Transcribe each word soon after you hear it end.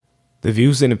The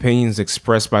views and opinions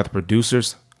expressed by the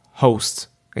producers, hosts,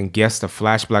 and guests of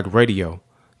Flash Black Radio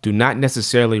do not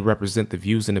necessarily represent the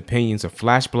views and opinions of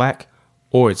Flash Black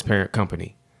or its parent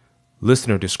company.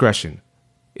 Listener discretion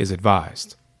is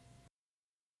advised.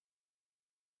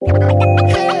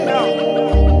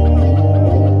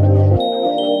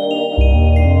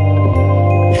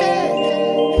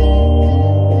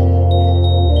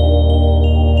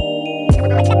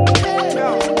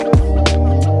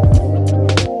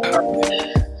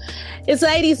 It's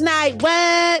ladies' night.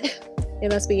 What?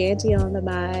 It must be Auntie on the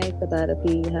mic. The butter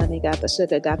pea, honey, got the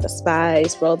sugar, got the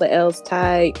spice. Roll the L's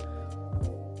tight.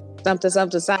 Something.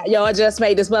 Yo, I just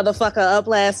made this motherfucker up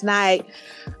last night.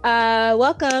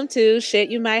 Welcome to Shit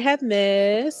You Might Have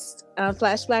Missed on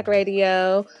Flash Black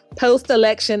Radio,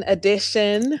 post-election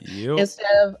edition. Yep. Instead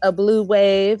of a blue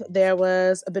wave, there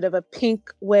was a bit of a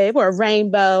pink wave or a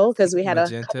rainbow because we had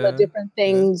Magenta. a couple of different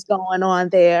things going on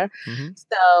there. Mm-hmm.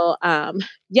 So,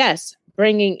 yes,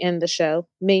 bringing in the show,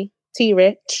 me, T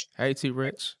Rich. Hey, T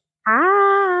Rich.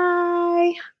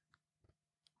 Hi.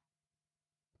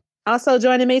 Also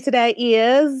joining me today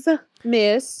is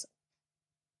Miss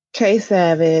K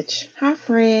Savage. Hi,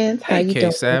 friends. How Hey, you K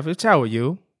doing? Savage. How are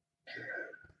you?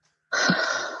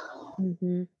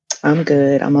 mm-hmm. I'm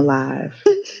good. I'm alive.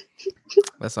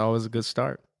 That's always a good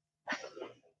start.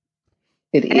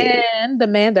 It is. and the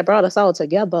man that brought us all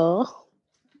together.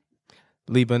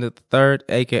 Lee Bennett III,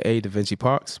 a.k.a. Da Vinci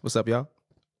Parks. What's up, y'all?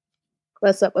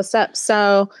 What's up?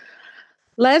 So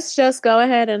let's just go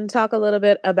ahead and talk a little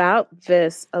bit about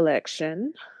this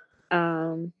election,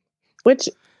 which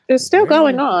is still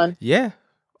going on. Yeah.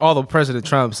 Although President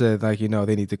Trump said, they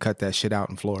need to cut that shit out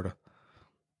in Florida.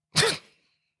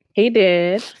 He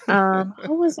did.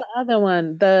 Who was the other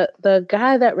one? The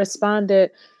guy that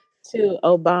responded to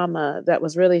Obama that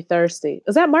was really thirsty.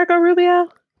 Was that Marco Rubio?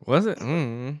 Was it?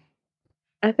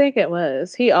 I think it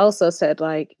was. He also said,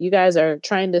 you guys are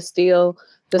trying to steal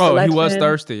this election. He was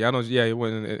thirsty. I know. Yeah, he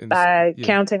went by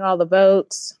counting all the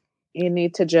votes. You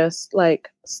need to just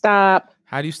stop.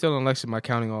 How do you steal an election by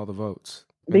counting all the votes?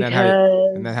 Because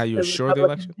how you assure the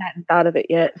election? Hadn't thought of it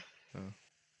yet.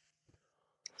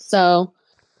 So,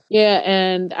 yeah,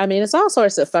 and I mean it's all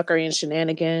sorts of fuckery and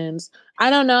shenanigans. I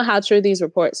don't know how true these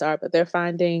reports are, but they're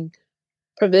finding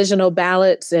provisional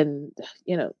ballots in,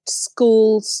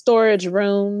 school storage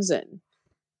rooms and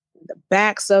the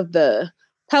backs of the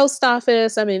post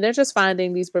office. I mean, they're just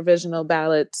finding these provisional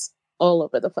ballots all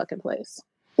over the fucking place.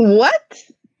 What?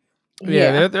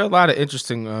 Yeah, there are a lot of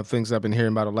interesting things I've been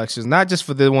hearing about elections, not just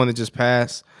for the one that just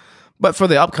passed, but for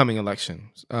the upcoming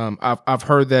elections. I've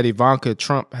heard that Ivanka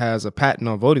Trump has a patent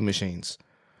on voting machines.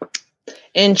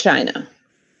 In China.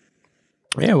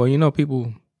 Yeah, well,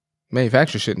 people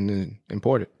manufacture shit and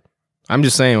import it. I'm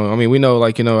just saying, I mean, we know,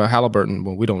 Halliburton,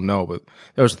 well, we don't know, but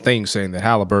there was a thing saying that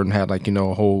Halliburton had,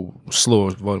 a whole slew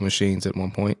of voting machines at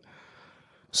one point.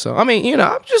 So, I mean,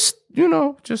 I'm just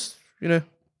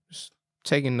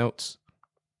taking notes.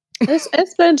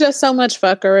 It's been just so much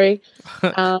fuckery.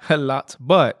 A lot.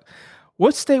 But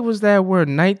what state was that where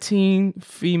 19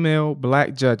 female black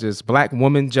women judges, black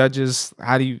women judges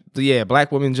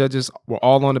were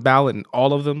all on the ballot and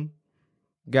all of them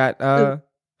got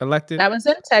elected? That was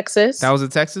in Texas. That was in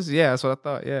Texas? Yeah, that's what I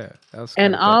thought. Yeah. That was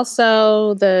and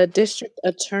also the district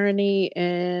attorney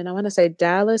in, I want to say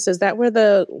Dallas. Is that where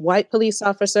the white police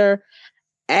officer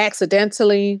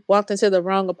accidentally walked into the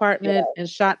wrong apartment and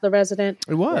shot the resident?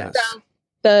 It was. So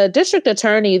the district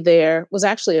attorney there was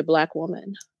actually a black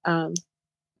woman,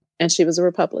 and she was a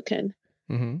Republican.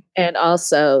 Mm-hmm. And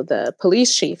also the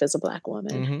police chief is a black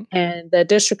woman. Mm-hmm. And the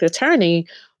district attorney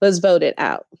was voted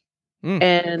out.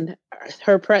 And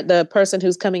the person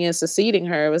who's coming in succeeding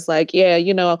her was like,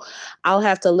 I'll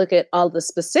have to look at all the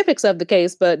specifics of the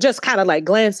case, but just kind of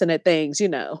glancing at things, it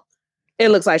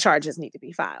looks like charges need to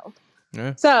be filed.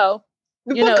 Yeah. So,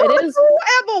 it is.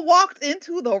 Whoever walked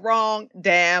into the wrong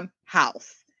damn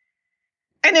house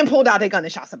and then pulled out their gun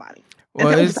and shot somebody.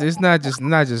 Well, it's not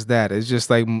just that. It's just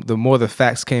the more the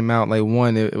facts came out,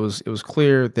 one, it was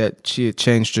clear that she had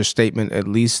changed her statement at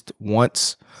least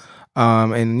once.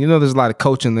 And there's a lot of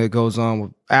coaching that goes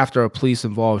on after a police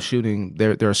involved shooting.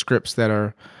 There are scripts that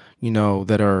are,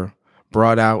 that are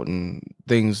brought out and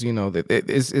things, that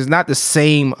it's not the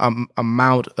same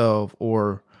amount of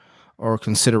or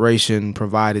consideration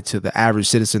provided to the average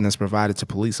citizen that's provided to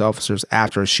police officers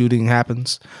after a shooting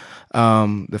happens.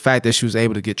 The fact that she was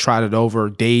able to get trotted over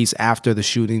days after the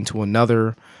shooting to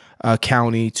another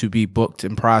county to be booked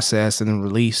and processed and then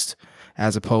released,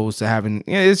 as opposed to having,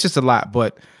 it's just a lot.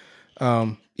 But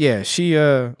she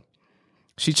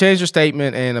changed her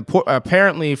statement, and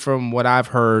apparently, from what I've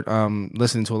heard,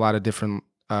 listening to a lot of different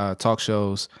talk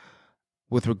shows.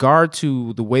 With regard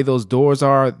to the way those doors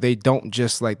are, they don't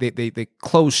just like they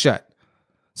close shut.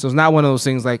 So it's not one of those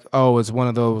things like, oh, it's one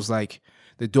of those like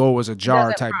the door was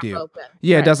ajar type deal. Open.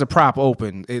 Yeah, Right. it doesn't prop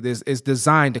open. It's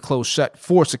designed to close shut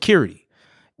for security.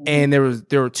 And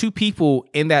there were two people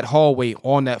in that hallway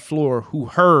on that floor who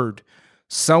heard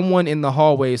someone in the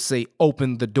hallway say,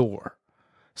 "Open the door."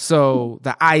 So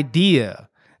the idea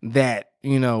that,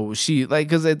 she like,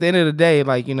 because at the end of the day,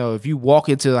 like, if you walk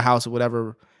into the house or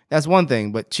whatever, that's one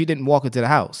thing, but she didn't walk into the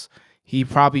house. He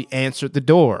probably answered the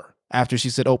door after she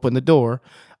said, "Open the door."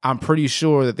 I'm pretty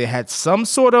sure that they had some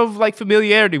sort of like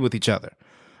familiarity with each other.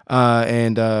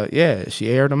 Yeah, she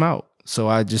aired him out. So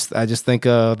I just think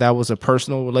that was a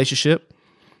personal relationship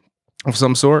of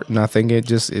some sort, and I think it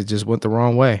just went the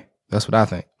wrong way. That's what I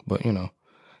think. But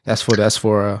that's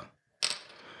for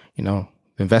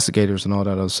investigators and all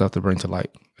that other stuff to bring to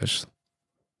light.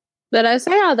 But I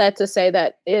say all that to say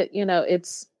that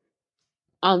it's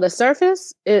on the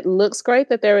surface, it looks great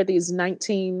that there are these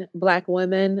 19 Black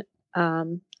women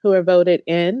who are voted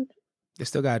in. They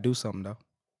still gotta do something though.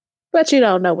 But you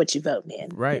don't know what you're voting in.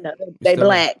 Right. They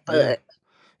Black, but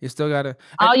you still gotta.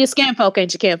 All your skin folk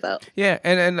ain't you can't vote. Yeah,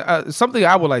 and something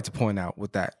I would like to point out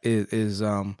with that is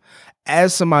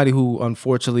as somebody who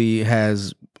unfortunately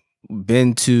has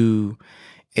been to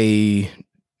a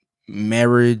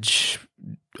marriage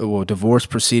or divorce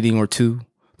proceeding or two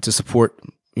to support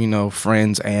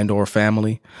friends and or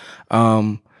family,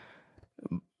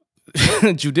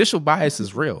 judicial bias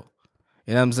is real.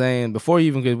 You know what I'm saying? Before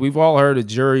you even, we've all heard of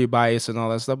jury bias and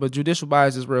all that stuff, but judicial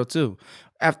bias is real too.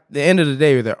 At the end of the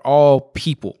day, they're all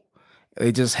people.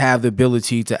 They just have the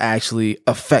ability to actually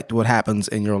affect what happens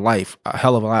in your life a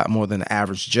hell of a lot more than the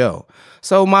average Joe.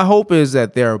 So my hope is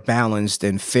that they're balanced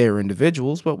and fair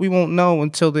individuals, but we won't know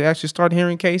until they actually start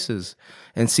hearing cases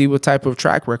and see what type of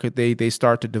track record they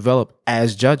start to develop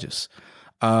as judges.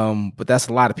 But that's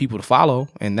a lot of people to follow,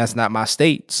 and that's not my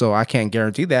state, so I can't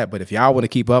guarantee that. But if y'all want to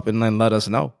keep up and then let us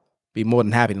know, be more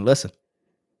than happy to listen.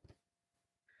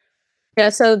 Yeah,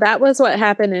 so that was what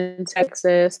happened in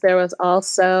Texas. There was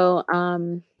also,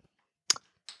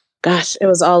 it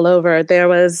was all over. There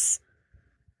was,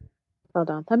 hold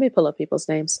on, let me pull up people's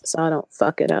names so I don't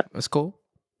fuck it up. That's cool.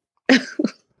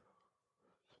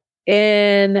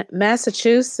 In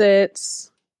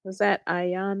Massachusetts, was that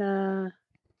Ayanna?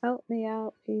 Help me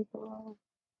out, people.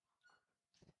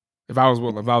 If I was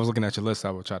looking at your list,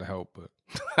 I would try to help, but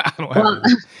I don't have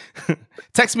it.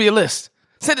 Text me a list.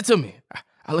 Send it to me.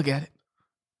 I'll look at it.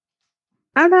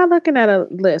 I'm not looking at a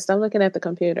list. I'm looking at the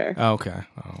computer. Oh, okay.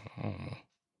 Oh.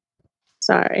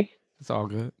 Sorry. It's all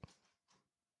good.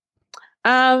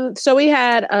 So we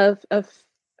had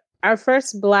our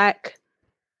first Black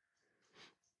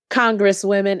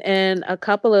congresswomen in a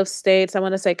couple of states. I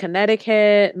want to say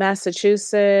Connecticut,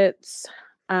 Massachusetts.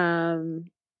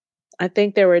 I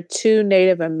think there were 2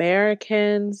 Native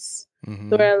Americans who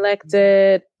were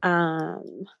elected.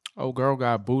 Oh, girl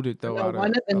got booted though out one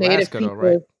of the Alaska, Native people. though,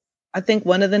 right? I think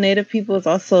one of the Native people is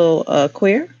also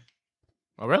queer.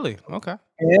 Oh, really? Okay.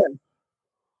 Yeah.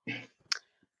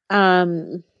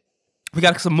 We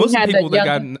got some Muslim people that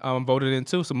got voted in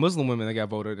too. Some Muslim women that got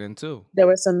voted in too. There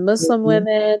were some Muslim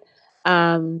women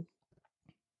from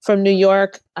New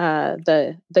York.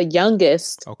 The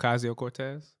youngest,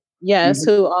 Ocasio-Cortez. Yes,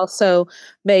 who also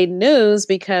made news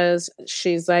because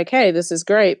she's like, "Hey, this is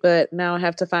great, but now I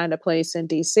have to find a place in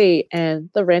DC, and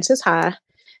the rent is high,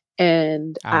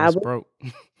 and I was broke,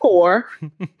 poor,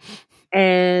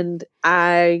 and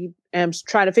I am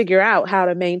trying to figure out how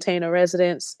to maintain a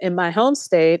residence in my home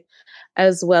state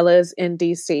as well as in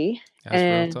DC." That's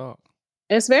and real talk.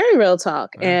 It's very real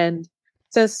talk. Right. And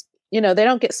since they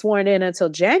don't get sworn in until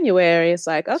January, it's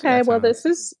like, okay, well, this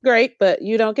is great, but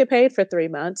you don't get paid for 3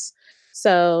 months.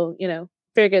 So,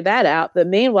 figure that out. But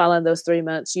meanwhile, in those 3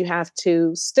 months, you have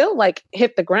to still like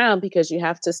hit the ground because you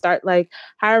have to start like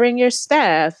hiring your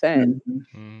staff. And,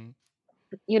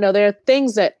 there are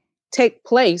things that take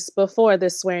place before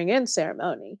this swearing in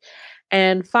ceremony.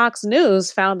 And Fox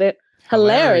News found it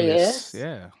hilarious.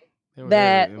 Yeah.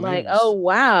 That like, oh,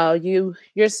 wow,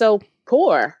 you're so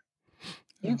poor.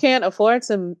 You can't afford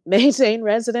to maintain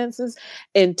residences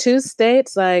in 2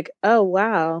 states. Like, oh,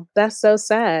 wow, that's so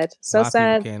sad. So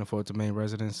sad. People can't afford to maintain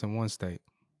residence in 1 state.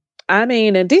 I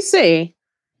mean, in DC,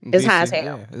 it's high as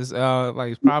hell. Yeah. It's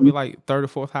it's probably like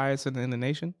 3rd or 4th highest in the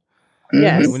nation.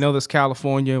 Yes. We know there's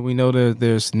California. We know that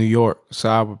there's New York. So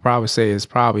I would probably say it's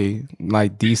probably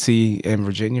like DC and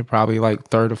Virginia, probably like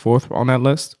 3rd or 4th on that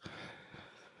list.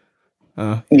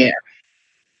 Yeah.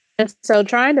 And so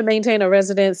trying to maintain a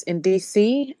residence in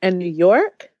DC and New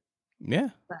York. Yeah.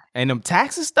 And them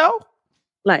taxes though?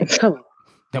 Like, come on.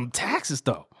 Them taxes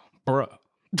though, bruh.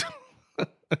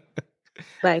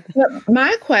 Like,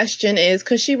 My question is,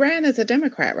 because she ran as a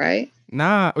Democrat, right?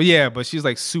 Nah, yeah, but she's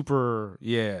like super.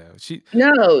 Yeah,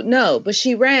 No, but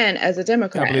she ran as a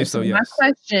Democrat. I believe And so. so my Yes.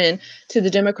 question to the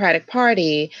Democratic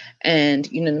Party,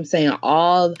 and you know what I'm saying,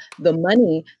 all the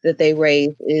money that they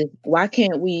raise is, why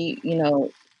can't we,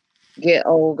 get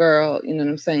old girl, you know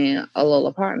what I'm saying, a little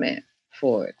apartment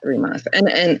for 3 months?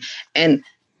 And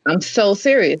I'm so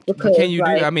serious But can because, you do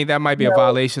that? like, I mean, that might be you a know,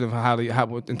 violation of how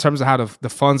in terms of how the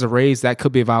funds are raised. That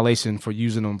could be a violation for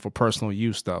using them for personal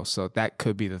use, though. So that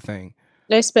could be the thing.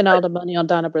 they spent all the money on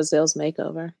Donna Brazil's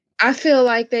makeover. I feel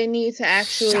like they need to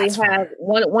actually Shots have fired.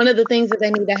 one of the things that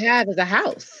they need to have is a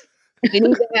house. They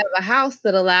need to have a house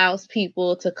that allows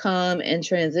people to come and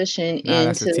transition Nah,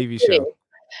 that's a into the TV city. show.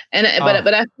 And Oh,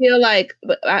 but I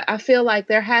feel like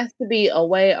there has to be a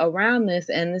way around this,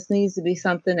 and this needs to be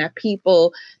something that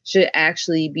people should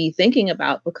actually be thinking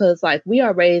about, because like we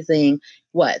are raising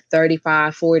what,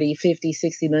 35, 40, 50,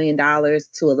 60 million dollars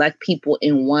to elect people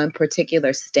in one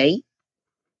particular state.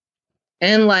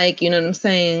 And like, you know what I'm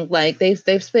saying? Like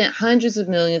they've spent hundreds of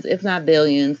millions, if not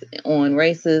billions, on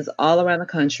races all around the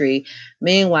country.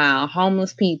 Meanwhile,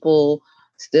 homeless people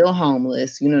still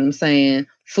homeless, you know what I'm saying?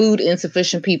 Food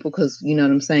insufficient people, because you know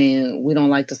what I'm saying, we don't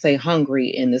like to say hungry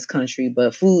in this country,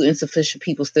 but food insufficient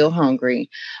people still hungry.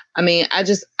 I mean, I'd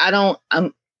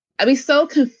be so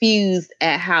confused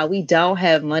at how we don't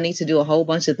have money to do a whole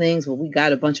bunch of things, but we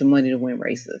got a bunch of money to win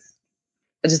races.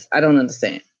 I don't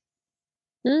understand.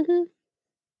 Mm-hmm.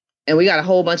 And we got a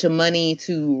whole bunch of money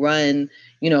to run,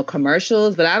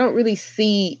 commercials, but I don't really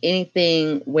see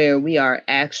anything where we are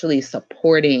actually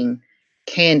supporting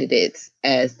candidates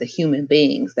as the human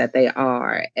beings that they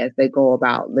are as they go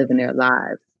about living their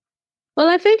lives. Well,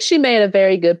 I think she made a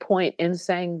very good point in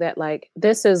saying that, like,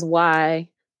 this is why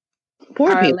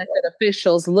Poor our people. elected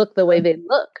officials look the way they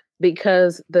look,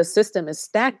 because the system is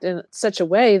stacked in such a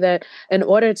way that in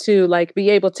order to like be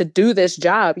able to do this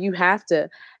job, you have to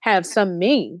have some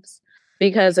means.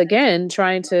 Because again,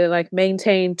 trying to like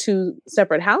maintain two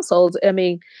separate households, I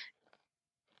mean,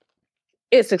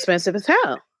 it's expensive as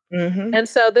hell. Mm-hmm. And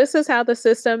so this is how the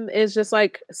system is just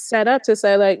like set up to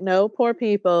say, like, no, poor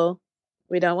people,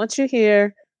 we don't want you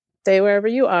here. Stay wherever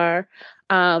you are.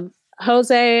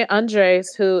 Jose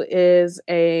Andres, who is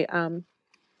a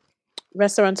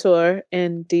restaurateur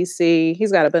in DC.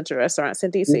 He's got a bunch of restaurants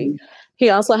in DC. Mm-hmm. He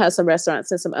also has some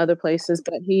restaurants in some other places,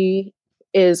 but he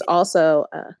is also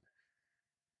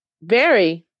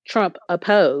very Trump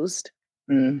opposed.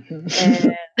 Mm-hmm.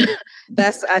 And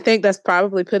I think that's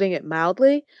probably putting it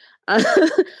mildly.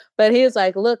 But he was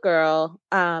like, look, girl,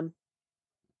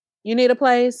 you need a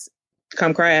place.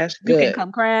 Come crash. You Good. can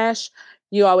come crash.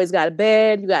 You always got a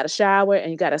bed, you got a shower,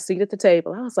 and you got a seat at the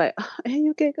table. I was like, oh, and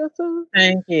you get good food.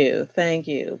 Thank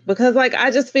you. Because like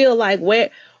I just feel like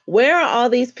where are all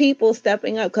these people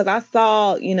stepping up? Because I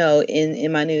saw,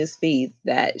 in my news feed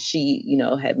that she,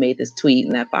 had made this tweet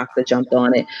and that Fox had jumped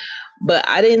on it. But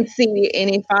I didn't see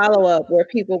any follow-up where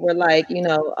people were like,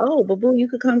 oh, boo, you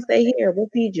could come stay here. We'll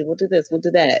feed you. We'll do this. We'll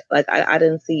do that. Like I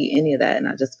didn't see any of that. And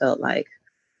I just felt like,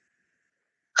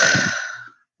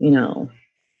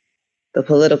 the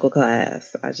political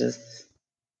class,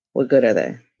 what good are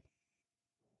they?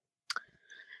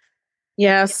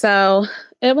 Yeah, so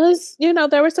it was,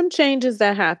 there were some changes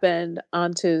that happened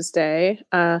on Tuesday.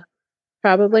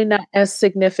 Probably not as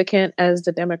significant as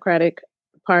the Democratic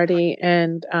Party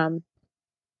and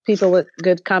people with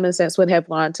good common sense would have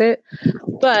wanted.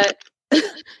 But,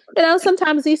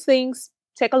 sometimes these things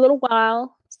take a little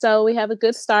while. So we have a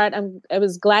good start. I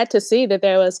was glad to see that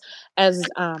there was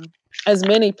as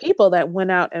many people that went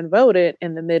out and voted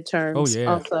in the midterms. Oh, yeah.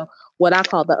 Also, what I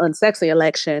call the unsexy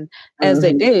election, as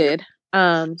they did.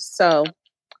 So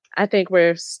I think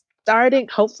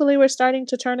hopefully we're starting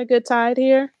to turn a good tide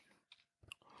here.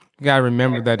 You gotta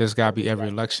remember that there's gotta be every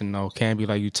election though. Can't be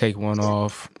like you take one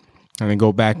off and then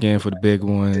go back in for the big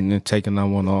one and then take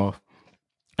another one off.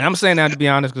 And I'm saying that to be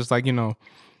honest, because like,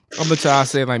 up until I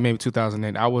say like maybe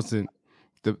 2008,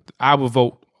 I would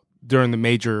vote during the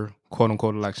major quote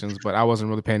unquote elections, but I wasn't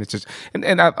really paying attention.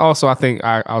 And I think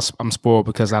I'm spoiled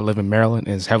because I live in Maryland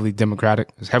and it's heavily Democratic,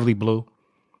 it's heavily blue.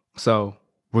 So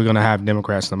we're gonna have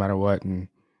Democrats no matter what. And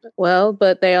well,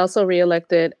 but they also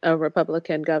reelected a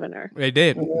Republican governor. they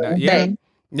did. Yeah.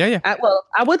 Yeah.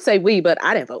 I would say we, but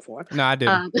I didn't vote for him. No, I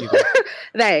didn't.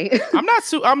 They.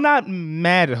 I'm not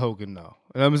mad at Hogan though.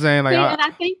 You know what I'm saying? Like, and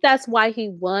I think that's why he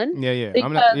won. Yeah.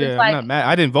 I'm not mad.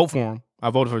 I didn't vote for him. I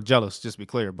voted for Jealous, just to be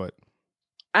clear. But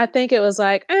I think it was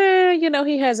like,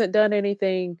 he hasn't done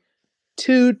anything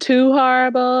too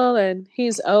horrible, and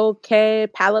he's okay,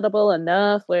 palatable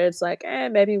enough where it's like,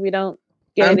 maybe we don't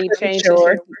get I'm any pretty changes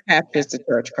sure here. he captures the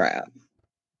church crowd.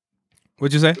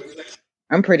 What'd you say?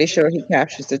 I'm pretty sure he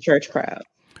captures the church crowd.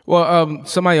 Well,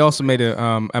 somebody also made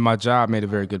at my job made a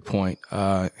very good point,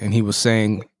 and he was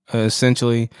saying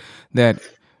essentially that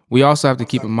we also have to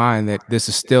keep in mind that this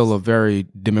is still a very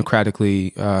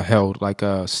democratically held, like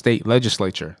a state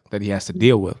legislature that he has to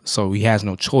deal with. So he has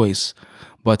no choice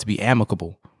but to be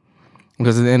amicable,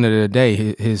 because at the end of the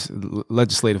day, his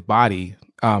legislative body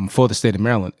for the state of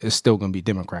Maryland is still going to be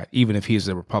Democrat, even if he's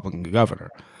a Republican governor.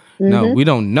 No, we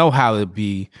don't know how it'd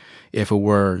be if it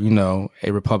were,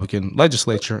 a Republican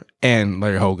legislature and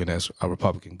Larry Hogan as a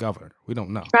Republican governor. We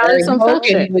don't know. Probably Larry some fuck Hogan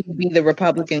shit. would be the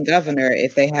Republican governor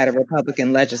if they had a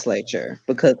Republican legislature,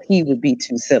 because he would be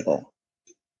too civil.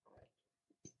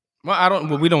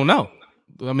 Well, we don't know.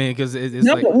 I mean, because it's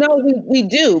we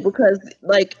do, because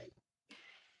like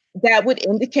that would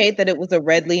indicate that it was a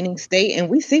red-leaning state, and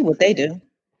we see what they do.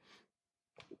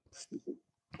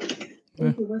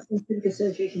 Yeah.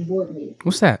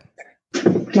 What's that?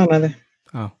 My mother.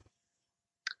 Oh.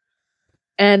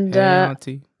 And hey,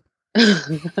 auntie.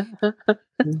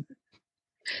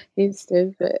 He's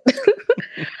stupid.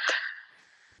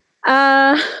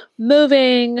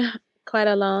 Moving quite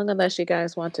along, unless you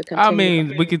guys want to continue. I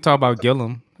mean, we could talk about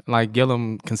Gillum. Like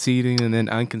Gillum conceding and then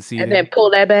unconceding. And then pull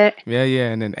that back.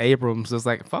 Yeah. And then Abrams was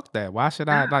like, fuck that. Why should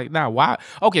I why?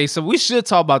 Okay, so we should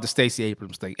talk about the Stacey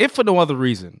Abrams thing, if for no other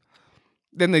reason.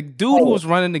 Then the dude who was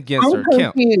running against her,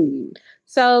 Kemp.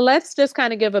 So let's just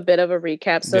kind of give a bit of a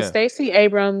recap. So Stacey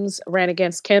Abrams ran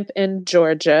against Kemp in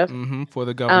Georgia for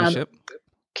the governorship.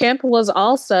 Kemp was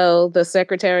also the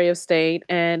Secretary of State,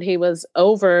 and he was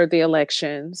over the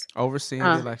elections. Overseeing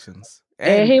the elections.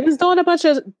 And he was doing a bunch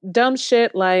of dumb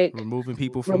shit like removing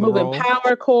people from the roll.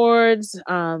 Power cords,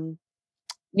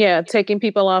 taking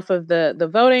people off of the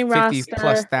voting 50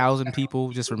 roster. 50,000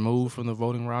 people just removed from the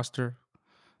voting roster.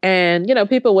 And,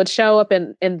 people would show up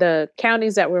in the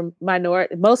counties that were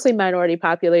mostly minority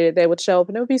populated. They would show up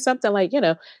and it would be something like,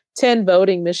 10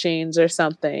 voting machines or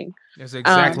something. There's an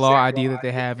exact law ID that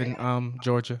they have in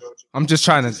Georgia. I'm just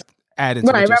trying to add it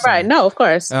to right. No, of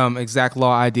course. Exact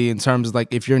law ID in terms of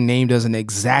like if your name doesn't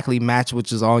exactly match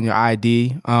which is on your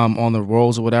ID on the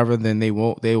rolls or whatever, then they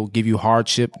will give you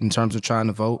hardship in terms of trying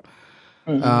to vote.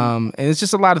 Mm-hmm. And it's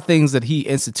just a lot of things that he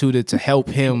instituted to help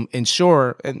him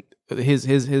ensure and his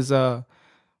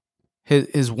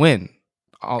win.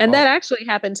 And that actually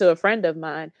happened to a friend of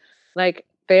mine. Like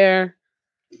her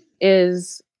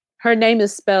name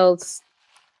is spelled.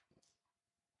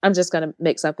 I'm just gonna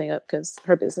make something up because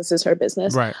her business is her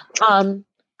business. Right.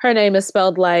 Her name is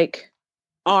spelled like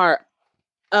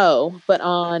R-O, but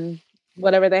on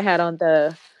whatever they had on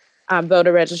the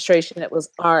voter registration, it was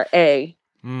R-A.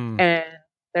 And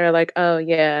they're like, oh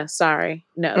yeah, sorry.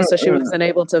 No. So she wasn't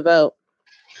able to vote.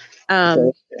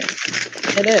 It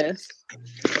is.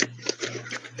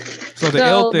 So the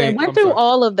ill thing. They went through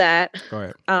all of that. Go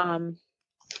ahead.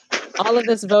 All of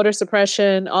this voter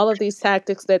suppression, all of these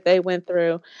tactics that they went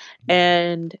through.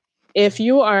 And if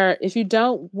you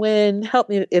don't win, help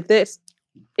me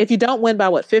if you don't win by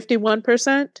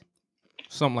 51%?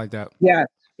 Something like that. Yeah.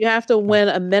 You have to win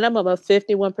a minimum of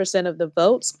 51% of the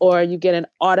votes or you get an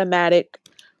automatic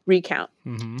recount.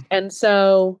 Mm-hmm. And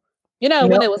so,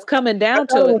 when it was coming down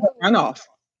to it. Runoff.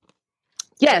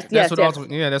 Yes. That's what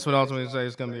ultimately say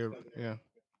it's going to be. Yeah.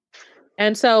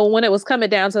 And so when it was coming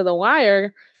down to the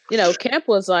wire, Kemp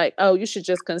was like, "Oh, you should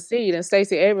just concede," and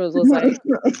Stacey Abrams was like,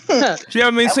 "She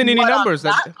haven't been seen any numbers."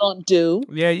 I'm not gonna do.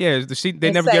 Yeah.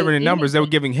 They never gave her any numbers. They were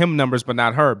giving him numbers, but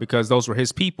not her, because those were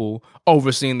his people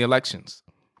overseeing the elections.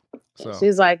 So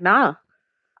she's like, "Nah,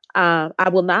 I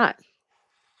will not,"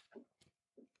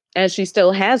 and she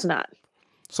still has not.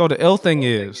 So the ill thing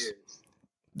is,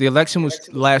 the election was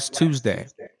last Tuesday.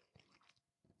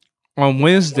 On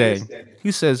Wednesday,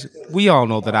 he says, "We all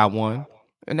know that I won.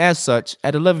 And as such,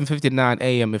 at 11:59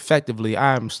 a.m., effectively,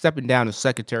 I am stepping down as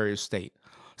Secretary of State."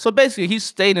 So basically, he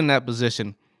stayed in that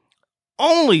position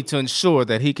only to ensure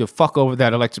that he could fuck over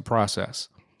that election process.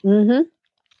 Mm-hmm.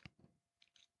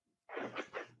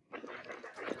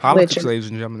 Politics, ladies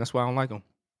and gentlemen. That's why I don't like them.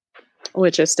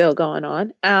 Which is still going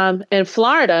on. In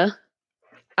Florida,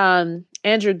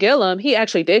 Andrew Gillum, he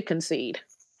actually did concede.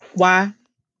 Why?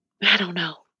 I don't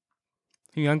know.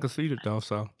 He unconceded, though,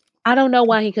 so. I don't know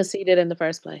why he conceded in the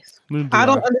first place. I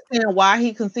don't understand why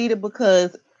he conceded,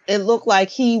 because it looked like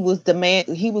he was going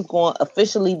to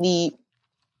officially need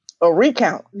a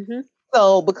recount. Mm-hmm.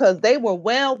 So because they were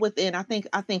well within, I think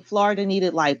Florida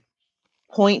needed like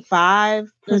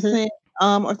 0.5%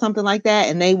 or something like that,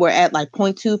 and they were at like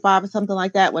 0.25 or something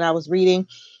like that when I was reading.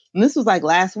 And this was like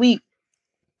last week,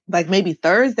 like maybe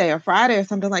Thursday or Friday or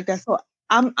something like that. So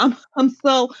I'm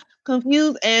so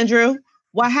confused, Andrew.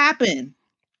 What happened?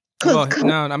 Well,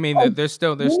 no, I mean they're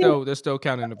still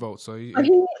counting the votes. So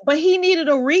but he needed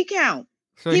a recount.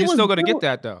 So he's still going to get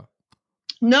that though.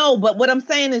 No, but what I'm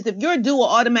saying is if you're due an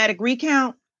automatic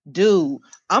recount, dude,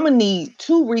 I'm gonna need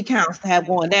 2 recounts to have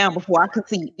going down before I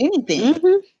concede anything.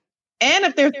 Mm-hmm. And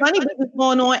if there's money business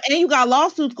going on and you got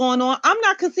lawsuits going on, I'm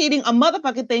not conceding a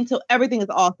motherfucking thing till everything is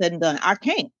all said and done. I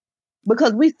can't.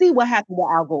 Because we see what happened with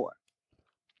Al Gore.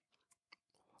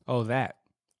 Oh, that.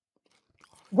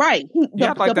 Right.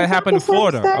 Like that happened in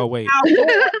Florida. Oh, wait. Al Gore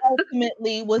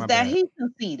ultimately was that he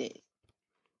conceded.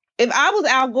 If I was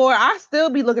Al Gore, I'd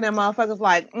still be looking at motherfuckers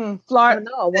like, Florida.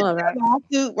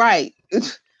 Lawsuit, right.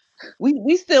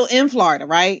 we still in Florida,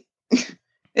 right?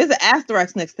 There's an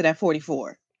asterisk next to that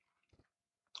 44.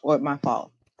 Or my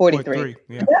fault. 43.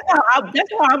 Yeah.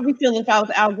 That's how I'd be feeling if I was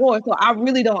Al Gore. So I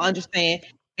really don't understand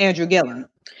Andrew Gillum.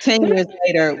 10 years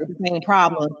later with the same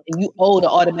problem, and you owe the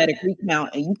automatic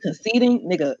recount and you conceding,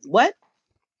 nigga, what?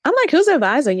 I'm like, who's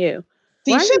advising you?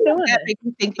 See, shouldn't that make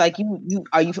you think like you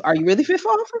are you really fit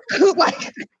for office?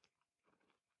 Like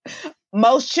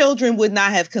most children would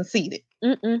not have conceded.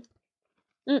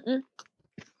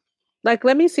 Like,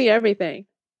 let me see everything.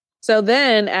 So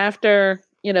then after,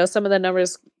 some of the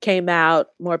numbers came out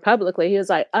more publicly, he was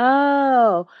like,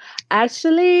 oh,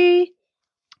 actually,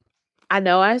 I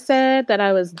know I said that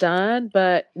I was done,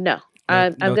 but no,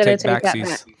 I'm going to take that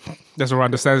back. That's what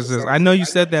Ron DeSantis says. I know you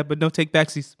said that, but no take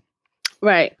backsies.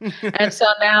 Right. And so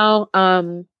now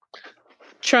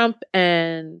Trump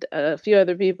and a few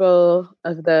other people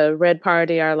of the Red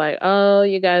Party are like, oh,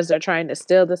 you guys are trying to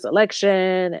steal this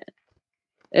election. And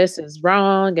this is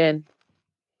wrong and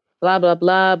blah, blah,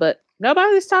 blah. But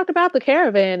nobody's talked about the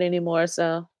caravan anymore.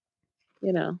 So,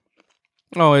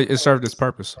 Oh, it served its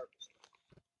purpose.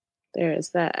 There is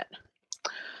that.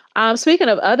 Speaking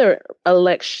of other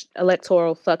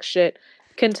electoral fuck shit,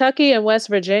 Kentucky and West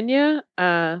Virginia,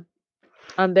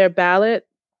 on their ballot,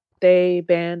 they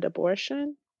banned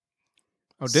abortion.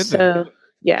 Oh, did they?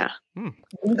 Yeah.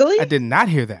 I did not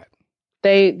hear that.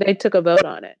 They took a vote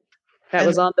on it. That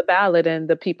was on the ballot, and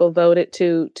the people voted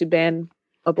to ban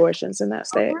abortions in that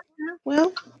state.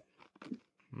 Well,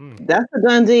 that's a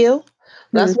done deal.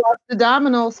 Let's watch the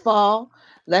dominoes fall.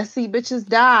 Let's see bitches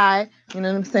die, you know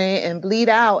what I'm saying, and bleed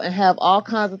out and have all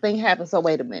kinds of things happen. So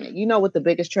wait a minute. You know what the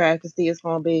biggest travesty is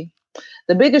going to be?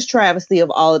 The biggest travesty of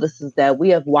all of this is that we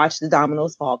have watched the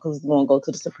dominoes fall because it's going to go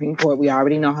to the Supreme Court. We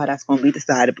already know how that's going to be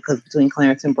decided because between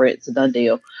Clarence and Brett, it's a done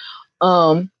deal.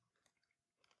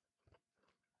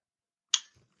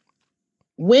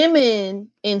 Women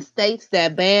in states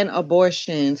that ban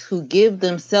abortions, who give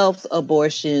themselves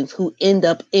abortions, who end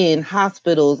up in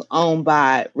hospitals owned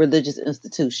by religious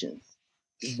institutions.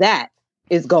 That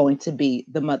is going to be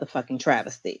the motherfucking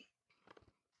travesty.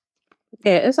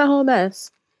 Yeah, it's a whole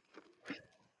mess.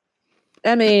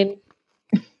 I mean,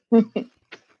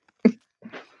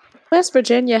 West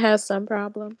Virginia has some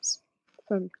problems,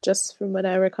 from what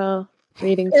I recall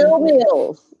reading.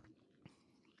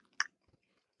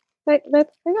 They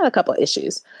got a couple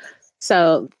issues.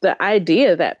 So the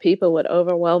idea that people would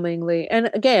overwhelmingly, and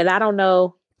again, I don't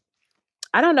know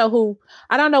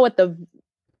what the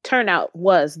turnout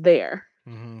was there.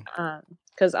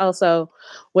 Because also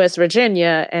West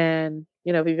Virginia, and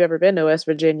if you've ever been to West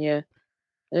Virginia,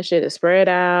 this shit is spread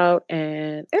out,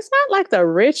 and it's not like the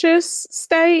richest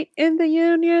state in the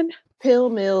union. Pill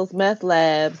mills, meth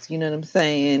labs, you know what I'm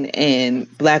saying,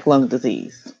 and black lung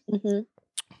disease.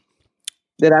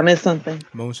 Did I miss something?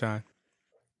 Moonshine.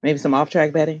 Maybe some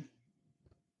off-track betting?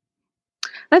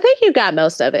 I think you got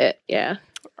most of it, yeah.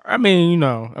 I mean,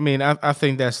 I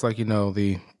think that's like,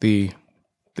 the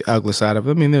ugly side of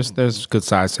it. I mean, there's good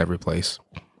sides to every place.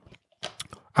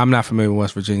 I'm not familiar with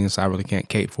West Virginia, so I really can't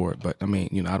cape for it. But, I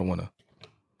mean, I don't want to.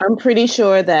 I'm pretty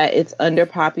sure that it's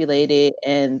underpopulated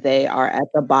and they are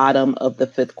at the bottom of the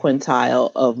 5th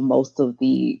quintile of most of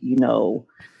the,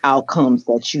 outcomes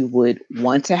that you would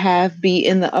want to have be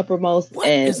in the uppermost. What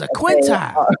is a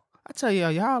quintile? I tell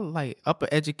y'all like upper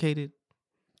educated.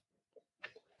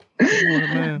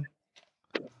 Man.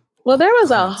 Well, there was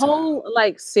a whole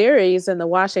series in the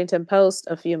Washington Post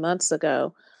a few months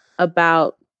ago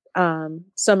about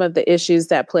some of the issues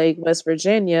that plague West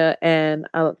Virginia, and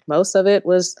most of it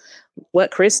was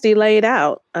what Christie laid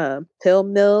out: pill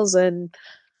mills and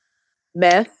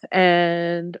meth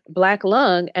and black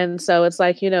lung. And so it's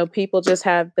like, people just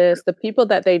have this, the people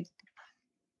that they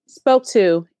spoke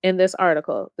to in this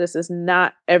article. This is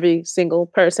not every single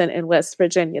person in West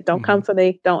Virginia. Don't come for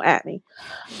me. Don't at me.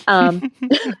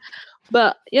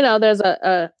 But, there's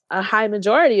a high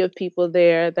majority of people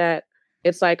there that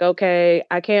it's like, okay,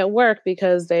 I can't work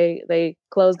because they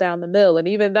closed down the mill. And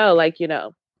even though, like,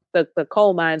 the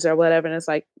coal mines or whatever, and it's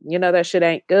like, that shit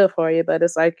ain't good for you, but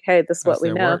it's like, hey, this is what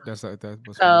we know.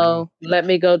 So let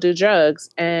me go do drugs.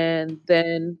 And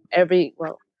then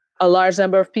a large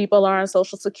number of people are on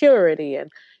Social Security, and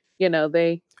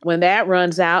when that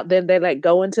runs out, then they like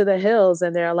go into the hills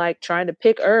and they're like trying to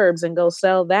pick herbs and go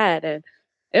sell that. And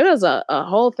it was a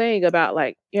whole thing about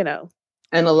like,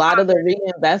 and a lot of the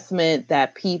reinvestment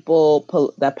that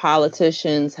that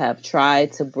politicians have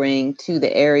tried to bring to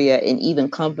the area, and even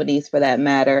companies for that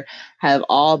matter, have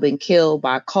all been killed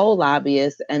by coal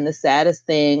lobbyists. And the saddest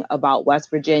thing about West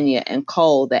Virginia and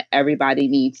coal that everybody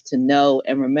needs to know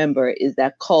and remember is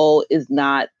that coal is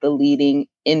not the leading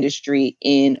industry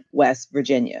in West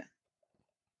Virginia.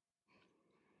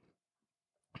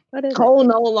 Coal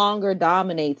no longer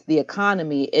dominates the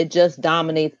economy. It just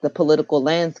dominates the political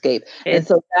landscape. And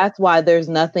so that's why there's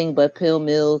nothing but pill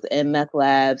mills and meth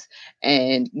labs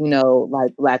and,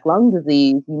 like black lung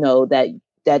disease,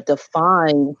 that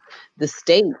defines the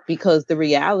state, because the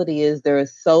reality is there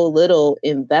is so little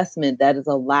investment that is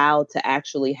allowed to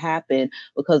actually happen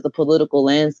because the political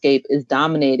landscape is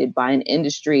dominated by an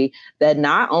industry that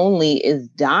not only is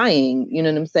dying, you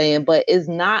know what I'm saying, but is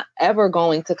not ever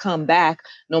going to come back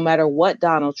no matter what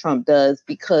Donald Trump does,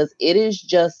 because it is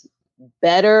just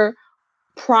better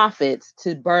profits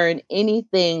to burn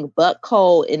anything but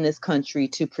coal in this country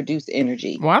to produce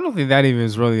energy. Well, I don't think that even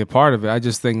is really a part of it. I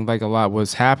just think like a lot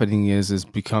what's happening is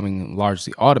becoming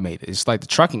largely automated. It's like the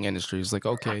trucking industry. It's like,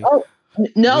 okay. Oh,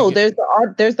 no, there's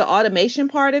the automation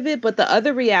part of it, but the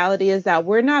other reality is that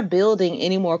we're not building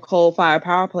any more coal-fired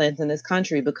power plants in this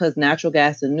country because natural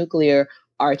gas and nuclear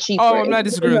are cheaper. Oh, I'm not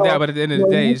disagreeing with that, but at the end of the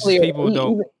day, it's just people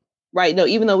don't. Right. No,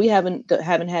 even though we haven't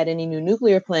had any new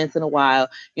nuclear plants in a while,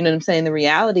 you know what I'm saying? The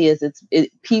reality is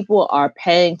people are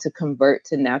paying to convert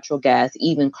to natural gas,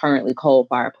 even currently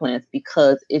coal-fired plants,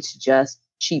 because it's just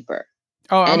cheaper.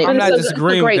 Oh, I'm not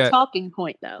disagreeing with that. Great talking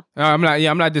point, though. I'm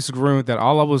not disagreeing with that.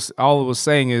 All I was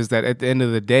saying is that at the end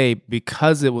of the day,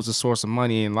 because it was a source of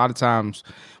money, and a lot of times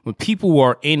when people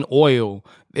are in oil,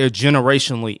 they're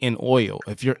generationally in oil.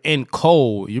 If you're in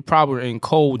coal, you're probably in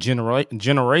coal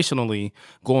generationally,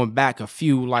 going back a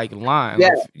few like lines.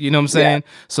 Yeah. You know what I'm saying?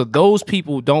 Yeah. So those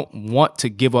people don't want to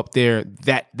give up their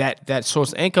that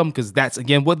source of income because that's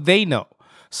again what they know.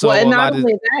 So well, and not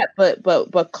only that,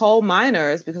 but coal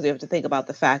miners, because you have to think about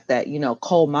the fact that,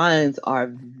 coal mines are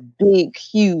big,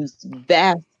 huge,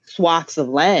 vast swaths of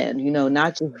land,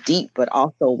 not just deep, but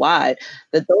also wide,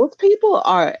 that those people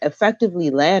are effectively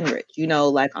land rich.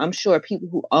 Like I'm sure people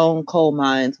who own coal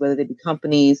mines, whether they be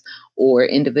companies or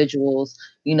individuals,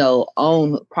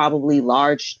 own probably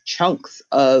large chunks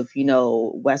of,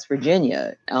 West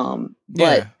Virginia. But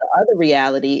the other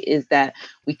reality is that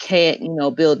we can't,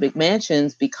 build big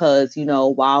mansions because,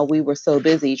 while we were so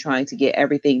busy trying to get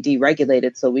everything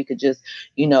deregulated so we could just,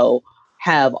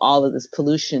 have all of this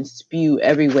pollution spew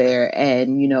everywhere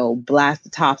and, blast the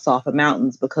tops off of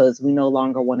mountains because we no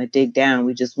longer want to dig down.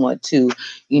 We just want to,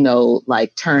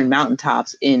 like turn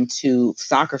mountaintops into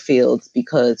soccer fields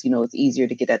because, it's easier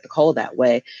to get at the coal that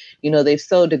way. They've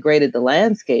so degraded the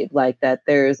landscape like that.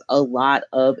 There's a lot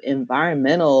of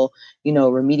environmental,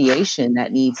 remediation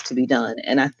that needs to be done.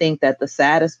 And I think that the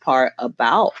saddest part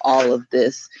about all of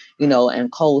this,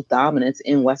 and coal's dominance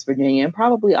in West Virginia and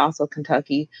probably also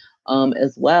Kentucky,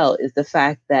 as well, is the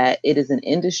fact that it is an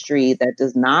industry that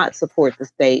does not support the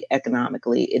state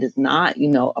economically. It is not,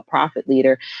 a profit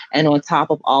leader. And on top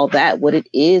of all that, what it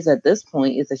is at this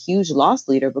point is a huge loss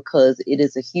leader because it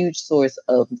is a huge source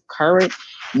of current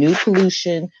new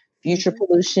pollution, future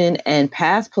pollution, and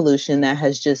past pollution that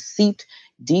has just seeped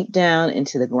deep down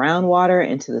into the groundwater,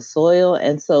 into the soil.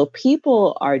 And so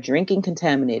people are drinking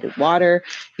contaminated water,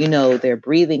 they're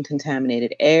breathing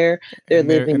contaminated air,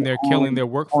 they're killing their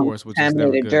workforce, which is never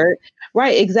good. Dirt.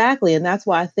 Right, exactly. And that's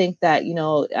why I think that,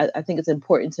 I think it's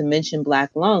important to mention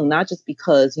black lung, not just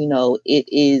because, it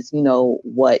is,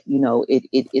 what,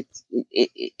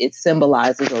 it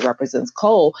symbolizes or represents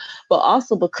coal, but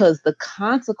also because the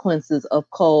consequences of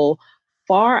coal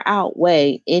far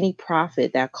outweigh any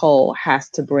profit that coal has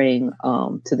to bring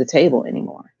to the table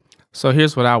anymore. So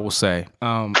here's what I will say.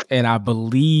 And I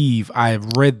believe I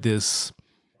read this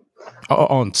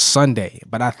on Sunday,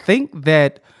 but I think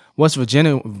that West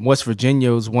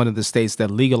Virginia is one of the states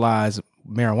that legalize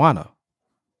marijuana.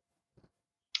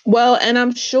 Well, and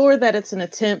I'm sure that it's an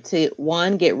attempt to,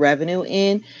 one, get revenue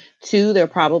in, Two, they're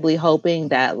probably hoping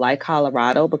that, like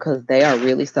Colorado, because they are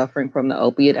really suffering from the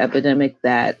opiate epidemic,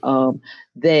 that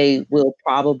they will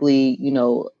probably,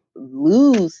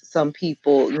 lose some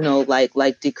people,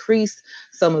 like decrease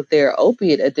some of their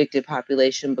opiate addicted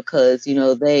population because,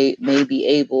 they may be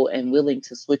able and willing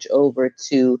to switch over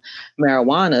to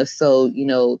marijuana. So,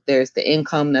 there's the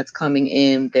income that's coming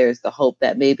in. There's the hope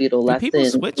that maybe it'll Do lessen. people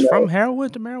switch from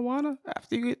heroin to marijuana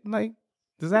after you get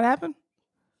does that happen?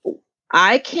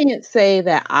 I can't say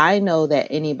that I know that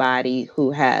anybody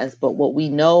who has, but what we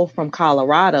know from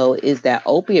Colorado is that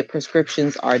opiate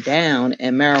prescriptions are down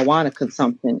and marijuana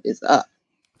consumption is up.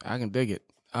 I can dig it.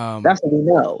 That's what we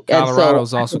know.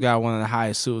 Colorado's also got one of the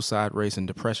highest suicide rates and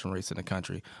depression rates in the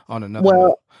country. On another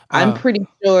note, I'm pretty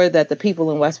sure that the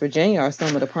people in West Virginia are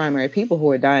some of the primary people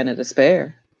who are dying of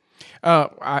despair.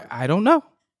 I don't know.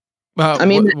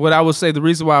 What I would say, the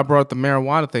reason why I brought up the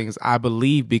marijuana thing is I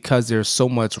believe because there's so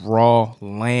much raw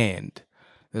land.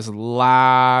 There's a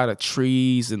lot of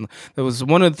trees, and there was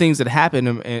one of the things that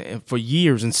happened for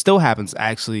years and still happens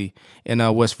actually in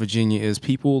West Virginia is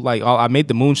people I made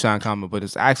the moonshine comment, but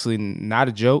it's actually not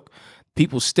a joke.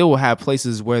 People still have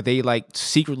places where they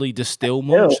secretly distill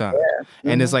moonshine,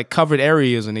 and it's covered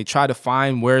areas, and they try to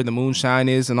find where the moonshine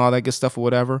is and all that good stuff or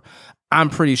whatever. I'm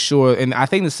pretty sure, and I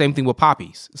think the same thing with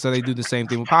poppies. So they do the same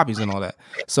thing with poppies and all that.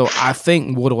 So I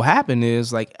think what will happen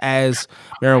is as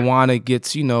marijuana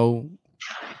gets,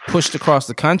 pushed across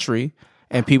the country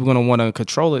and people are going to want to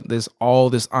control it, there's all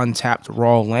this untapped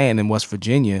raw land in West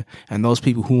Virginia. And those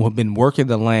people who have been working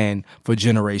the land for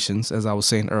generations, as I was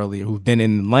saying earlier, who've been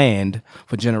in land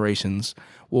for generations,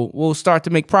 will start to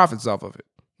make profits off of it.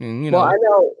 And, Well, I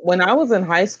know when I was in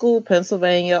high school,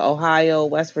 Pennsylvania, Ohio,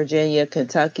 West Virginia,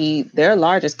 Kentucky, their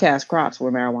largest cash crops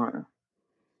were marijuana.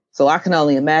 So I can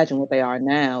only imagine what they are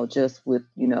now, just with,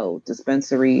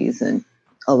 dispensaries and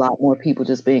a lot more people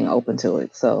just being open to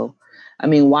it. So, I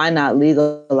mean, why not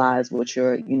legalize what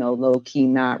you're, low key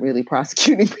not really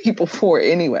prosecuting people for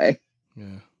anyway?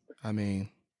 Yeah. I mean,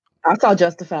 I saw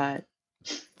Justified.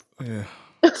 Yeah.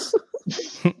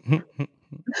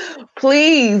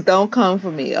 Please don't come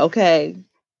for me, okay?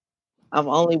 I've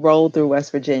only rolled through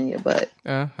West Virginia, but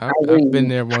I've been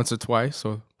there once or twice,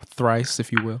 or thrice,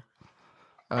 if you will.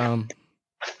 I've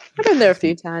been there a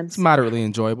few times. It's moderately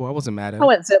enjoyable. I wasn't mad at it. I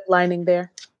went ziplining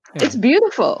there. Yeah. It's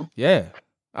beautiful. Yeah.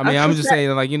 I mean, I'm just saying,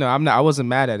 I wasn't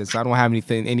mad at it. So I don't have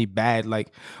any bad,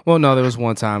 no, there was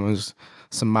one time it was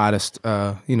some modest,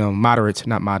 moderate,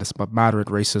 not modest, but moderate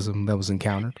racism that was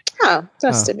encountered. Oh,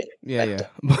 just to me. Yeah.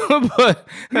 but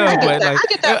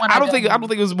I don't think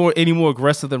it was any more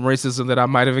aggressive than racism that I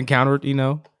might have encountered,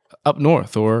 up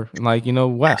north or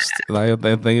west. I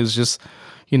think it's just,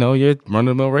 you're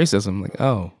run-of-the-mill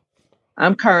racism.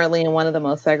 I'm currently in one of the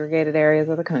most segregated areas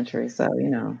of the country, so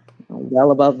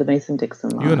well above the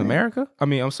Mason-Dixon line. You in America? I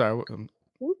mean, I'm sorry.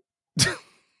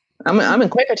 I'm in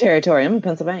Quaker territory. I'm in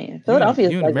Pennsylvania. Philadelphia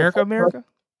is in America?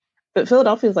 But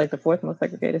Philadelphia is the fourth most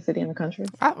segregated city in the country.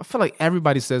 I feel like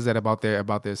everybody says that about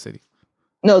their city.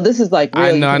 No, this is real.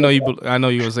 I know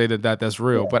you would say that's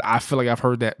real, but I feel like I've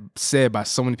heard that said by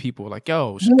so many people.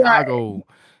 Yo, Chicago.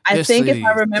 I think if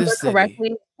I remember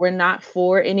correctly, we're not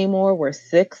 4 anymore. We're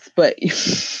 6, but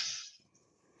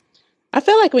I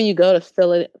feel like when you go to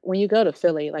Philly,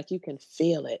 you can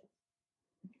feel it.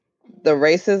 The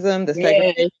racism, the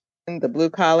segregation, the blue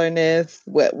collarness.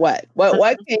 What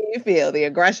can you feel? The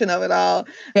aggression of it all.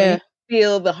 Yeah. You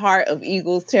feel the heart of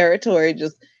Eagles territory.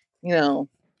 Just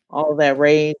all that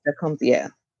rage that comes. Yeah.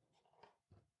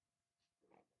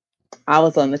 I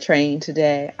was on the train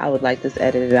today. I would like this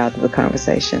edited out of the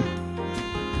conversation.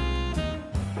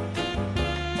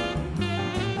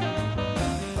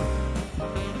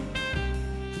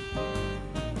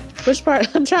 Which part?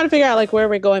 I'm trying to figure out where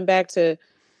we're going back to.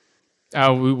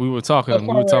 We were talking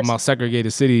about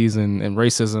segregated cities and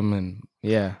racism and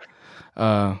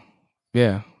I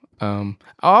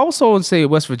also would say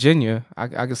West Virginia.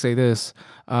 I could say this.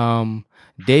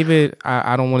 David,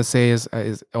 I don't want to say is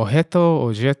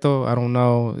Ojeto. I don't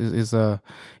know.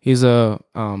 He's a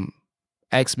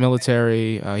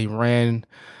ex-military. He ran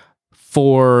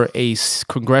for a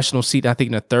congressional seat, I think,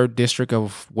 in the 3rd district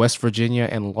of West Virginia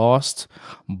and lost.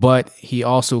 But he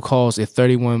also caused a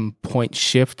 31-point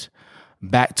shift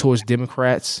back towards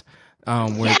Democrats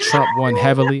when Trump won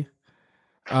heavily.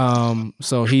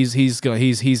 So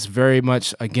he's very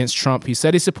much against Trump. He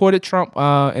said he supported Trump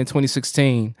in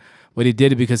 2016, but he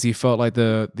did it because he felt like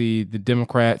the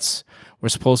Democrats were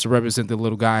supposed to represent the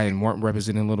little guy and weren't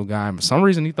representing the little guy. And for some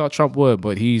reason, he thought Trump would,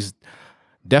 but he's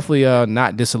definitely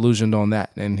not disillusioned on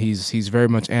that, and he's very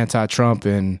much anti-Trump,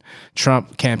 and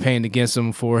Trump campaigned against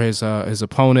him for his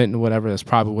opponent and whatever. That's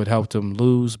probably what helped him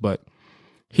lose, but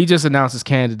he just announced his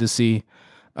candidacy.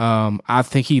 I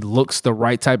think he looks the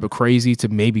right type of crazy to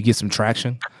maybe get some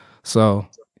traction. So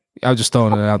I was just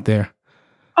throwing it out there.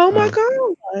 Oh my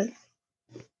God.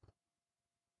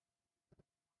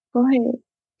 Go ahead.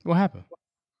 What happened?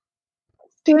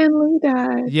 Stan Lee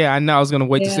died. Yeah, I know. I was gonna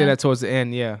wait to say that towards the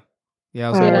end. Yeah, I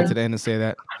was gonna wait to the end to say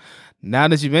that. Now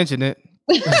that you mentioned it,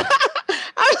 I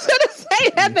was gonna say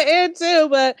it at the end too,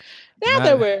 but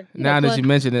now that you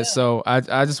mentioned it, so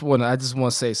I just want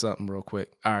to say something real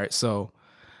quick. All right, so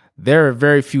there are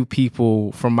very few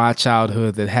people from my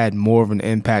childhood that had more of an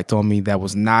impact on me that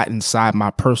was not inside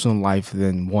my personal life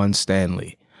than one Stan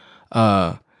Lee.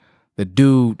 The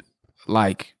dude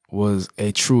was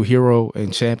a true hero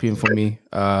and champion for me.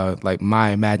 My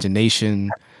imagination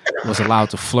was allowed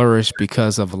to flourish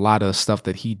because of a lot of stuff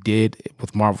that he did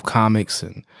with Marvel Comics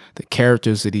and the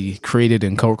characters that he created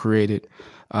and co-created.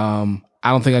 I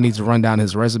don't think I need to run down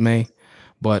his resume,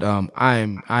 but I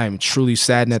am truly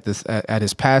saddened at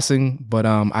his passing. But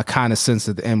I kind of sensed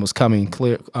that the end was coming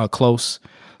close.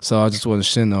 So I just want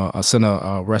to send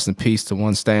a rest in peace to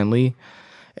one Stan Lee.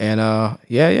 And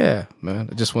yeah, man.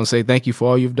 I just want to say thank you for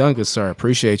all you've done, good sir.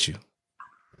 Appreciate you.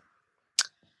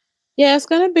 Yeah, it's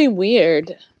gonna be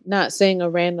weird not seeing a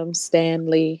random Stan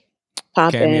Lee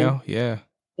pop cameo. in.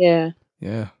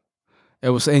 Yeah. It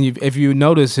was, and if you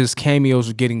notice, his cameos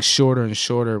were getting shorter and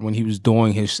shorter when he was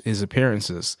doing his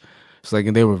appearances. It's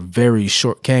like they were very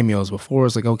short cameos. Before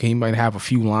it's like, okay, he might have a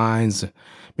few lines,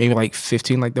 maybe like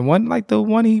 15, like the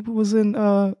one he was in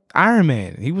Iron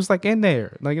Man. He was like in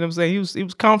there, like, you know what I'm saying. He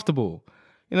was comfortable,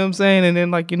 you know what I'm saying. And then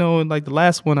the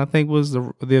last one I think was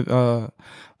the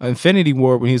Infinity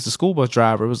War when he was the school bus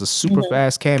driver. It was a super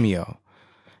fast cameo,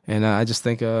 and I just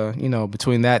think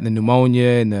between that and the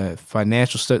pneumonia and the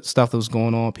financial stuff that was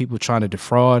going on, people trying to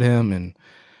defraud him, and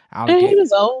he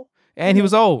was old. And he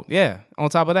was old, yeah. On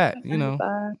top of that,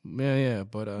 95. Yeah.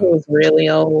 But he was really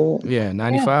old. Yeah,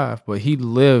 95. Yeah. But he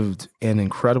lived an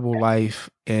incredible life,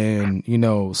 and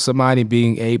somebody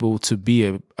being able to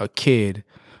be a kid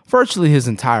virtually his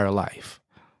entire life.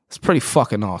 It's pretty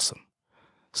fucking awesome.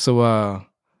 So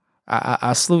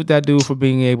I salute that dude for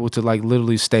being able to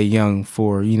literally stay young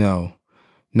for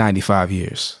 95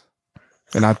 years,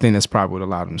 and I think that's probably what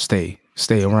allowed him to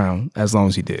stay around as long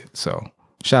as he did. So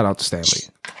shout out to Stan Lee.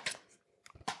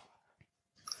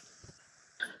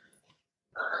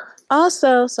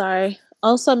 Also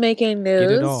making news.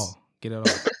 Get it all. Get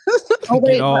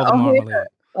all the marmalade.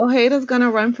 Ojeda's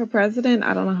gonna run for president.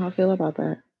 I don't know how I feel about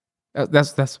that.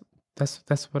 That's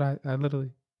what I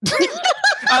literally.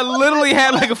 I literally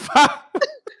had like a 5.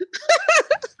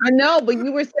 I know, but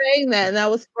you were saying that, and I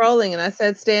was scrolling, and I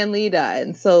said Stan Lee died,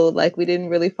 and so we didn't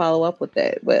really follow up with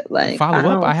that. But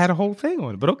I had a whole thing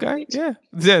on it. But okay, yeah.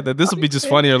 This will be just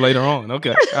funnier later on.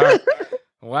 Okay, all right.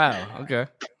 Wow. Okay.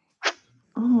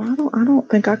 Oh, I don't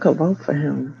think I could vote for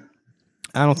him.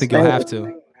 I don't think you'll have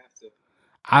to.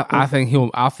 I think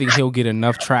he'll get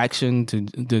enough traction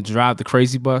to drive the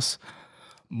crazy bus,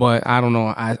 but I don't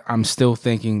know. I'm still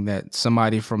thinking that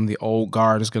somebody from the old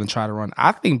guard is going to try to run.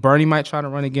 I think Bernie might try to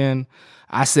run again.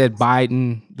 I said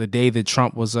Biden the day that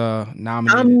Trump was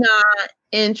nominated. I'm not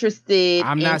interested.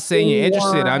 I'm not saying you're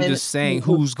interested. I'm just saying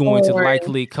who's going to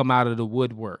likely come out of the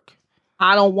woodwork.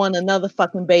 I don't want another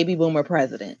fucking baby boomer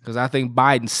president. Because I think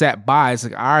Biden sat by. It's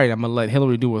like, all right, I'm going to let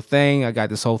Hillary do her thing. I got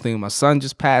this whole thing with my son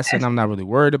just passing. I'm not really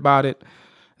worried about it.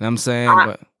 And I'm saying,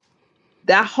 but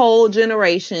that whole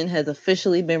generation has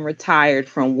officially been retired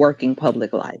from working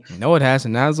public life. No, it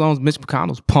hasn't. Not as long as Mitch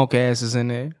McConnell's punk ass is in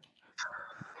there.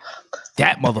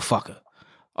 That motherfucker.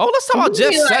 Oh, let's talk about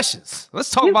Jeff Sessions.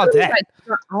 Let's talk about that.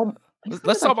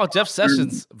 Let's talk about Jeff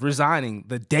Sessions resigning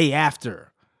the day after.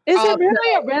 Is it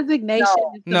really a resignation?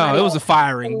 No, it was a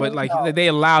firing, but they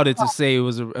allowed it to say it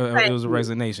was a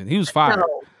resignation. He was fired.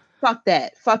 No, fuck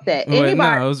that.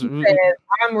 Anybody who says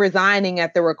I'm resigning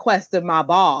at the request of my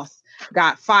boss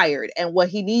got fired, and what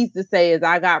he needs to say is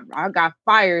I got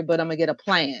fired, but I'm gonna get a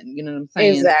plan. You know what I'm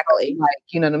saying? Exactly.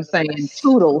 You know what I'm saying?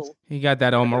 Toodles. He got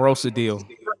that Omarosa deal.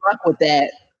 Good luck with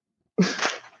that.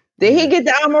 Did he get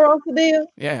the Omarosa deal?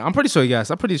 Yeah, I'm pretty sure he got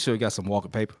some Walker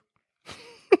paper.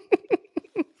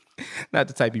 Not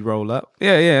the type you roll up.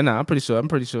 Yeah, no, I'm pretty sure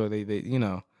they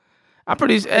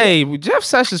Jeff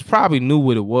Sessions probably knew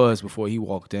what it was before he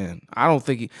walked in. I don't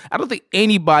think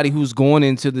anybody who's going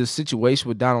into this situation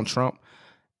with Donald Trump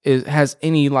has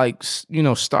any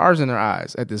stars in their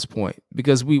eyes at this point,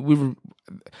 because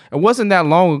it wasn't that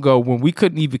long ago when we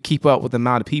couldn't even keep up with the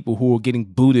amount of people who were getting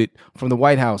booted from the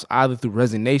White House, either through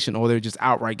resignation or they're just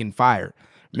outright getting fired.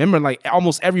 Remember, like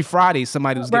almost every Friday,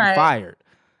 somebody was getting fired.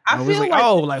 And it was like,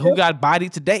 oh, like who got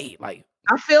bodied today? Like,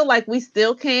 I feel like we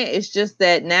still can't. It's just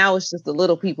that now it's just the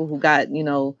little people who got,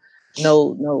 no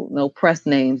press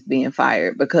names being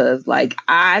fired, because like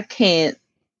I can't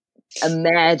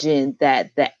imagine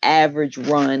that the average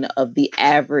run of the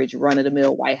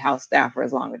mill White House staffer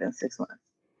is longer than 6 months.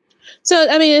 So,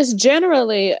 I mean, it's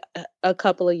generally a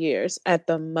couple of years at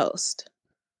the most.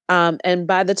 And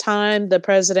by the time the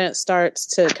president starts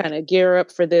to kind of gear up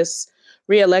for this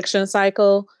re-election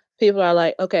cycle, people are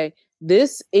like, okay,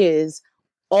 this is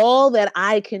all that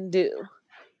I can do.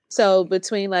 So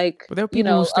between like, but there are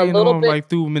people who staying on like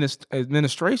through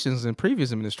administrations and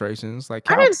previous administrations.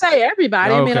 Like I didn't say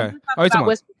everybody. I mean, I'm just talking about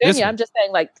West Virginia. I'm just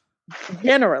saying like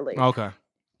generally. Okay.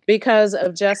 Because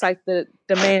of just like the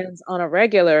demands on a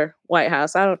regular White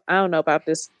House. I don't know about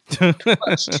this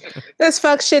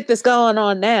fuck shit that's going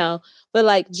on now. But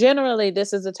like generally,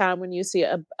 this is a time when you see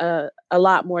a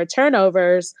lot more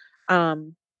turnovers.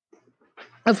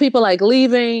 Of people like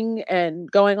leaving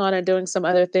and going on and doing some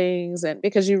other things, and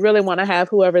because you really want to have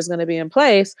whoever's going to be in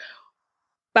place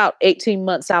about 18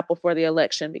 months out before the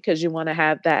election, because you want to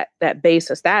have that base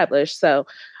established. So,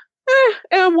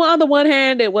 and on the one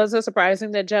hand, it wasn't surprising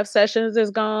that Jeff Sessions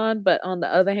is gone, but on the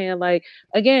other hand, like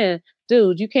again,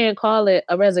 dude, you can't call it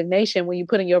a resignation when you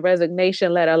put in your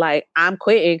resignation letter like I'm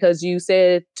quitting because you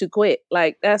said to quit.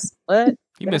 Like that's what.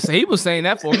 He was saying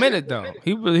that for a minute though.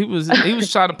 He was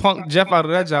trying to punk Jeff out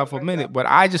of that job for a minute. But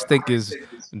I just think is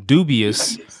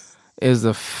dubious is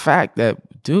the fact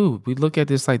that, dude, we look at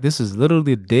this like this is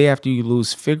literally the day after you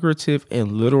lose figurative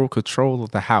and literal control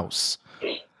of the House.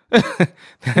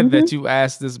 that you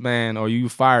ask this man or you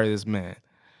fire this man.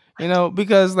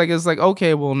 Because like it's like,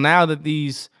 okay, well now that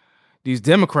these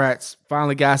Democrats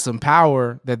finally got some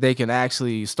power that they can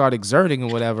actually start exerting or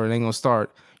whatever, they're gonna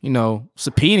start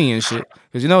subpoenaing and shit.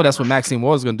 Because that's what Maxine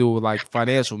Waters is gonna do with like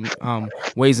financial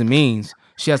ways and means.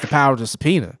 She has the power to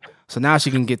subpoena, so now she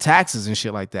can get taxes and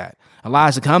shit like that.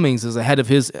 Elijah Cummings is ahead of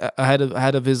his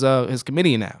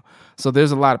committee now, so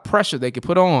there's a lot of pressure they could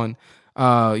put on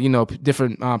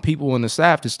different people in the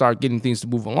staff to start getting things to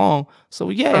move along. So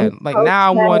yeah, like so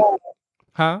now I want,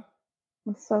 huh?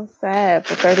 It's so sad.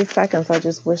 For 30 seconds, I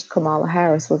just wished Kamala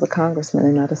Harris was a congressman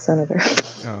and not a senator.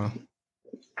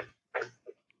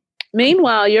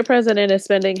 Meanwhile, your president is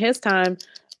spending his time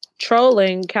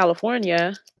trolling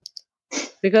California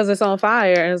because it's on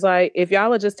fire. And it's like, if y'all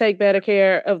would just take better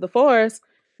care of the forest,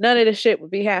 none of this shit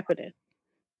would be happening.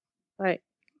 Like,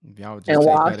 and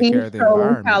while he's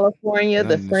trolling California,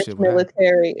 the French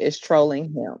military is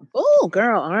trolling him. Oh,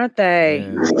 girl, aren't they?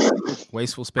 Yeah.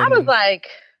 Wasteful spending. I was like,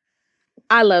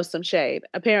 I love some shade.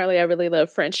 Apparently, I really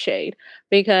love French shade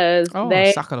because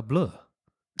they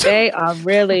are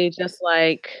really just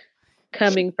like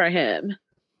coming for him.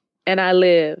 And I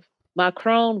live.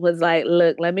 Macron was like,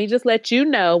 look, let me just let you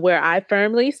know where I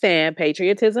firmly stand.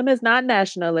 Patriotism is not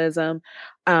nationalism.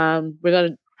 We're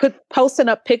going to posting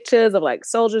up pictures of like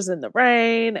soldiers in the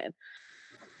rain. And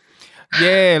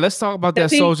yeah, let's talk about that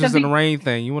soldiers in the rain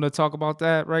thing. You want to talk about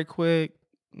that right quick?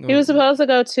 He was supposed to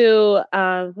go to,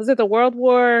 was it the World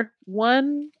War I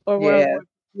or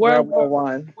World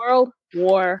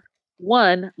War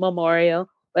I memorial?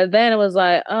 But then it was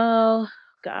like, oh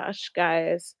gosh,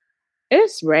 guys,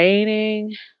 it's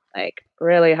raining like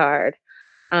really hard.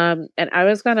 And I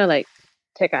was gonna like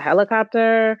take a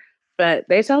helicopter, but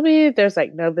they told me there's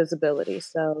like no visibility.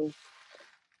 So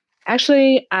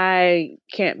actually I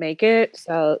can't make it.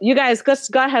 So you guys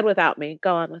just go ahead without me.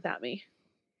 Go on without me.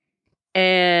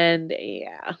 And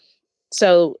yeah.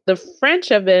 So the French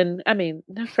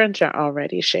the French are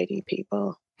already shady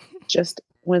people. Just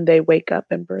when they wake up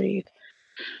and breathe.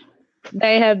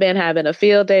 They have been having a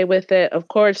field day with it. Of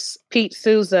course, Pete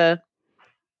Souza,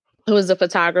 who was a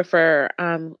photographer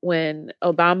when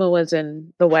Obama was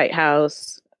in the White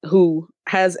House, who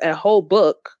has a whole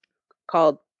book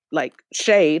called like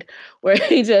Shade, where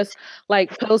he just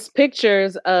like posts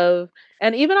pictures of,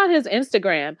 and even on his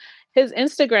Instagram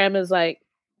is like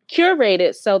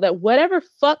curated so that whatever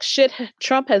fuck shit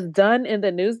Trump has done in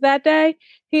the news that day,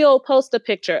 he'll post a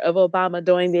picture of Obama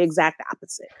doing the exact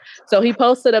opposite. So he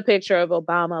posted a picture of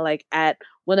Obama like at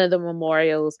one of the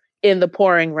memorials in the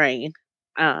pouring rain.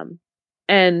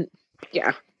 And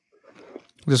yeah.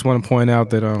 I just want to point out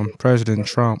that President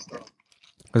Trump,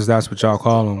 because that's what y'all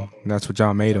call him, that's what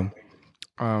y'all made him.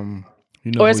 Or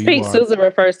as Pete Souza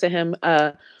refers to him,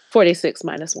 46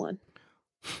 minus 1.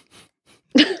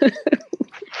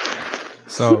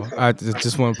 So I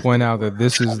just want to point out that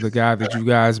this is the guy that you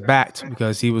guys backed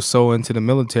because he was so into the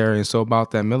military and so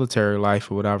about that military life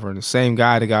or whatever. And the same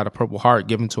guy that got a Purple Heart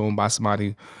given to him by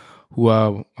somebody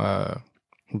who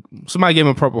somebody gave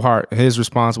him a Purple Heart. And his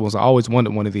response was, "I always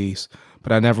wanted one of these,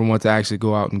 but I never wanted to actually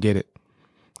go out and get it."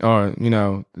 Or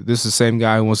this is the same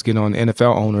guy who wants to get on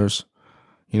NFL owners,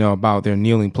 about their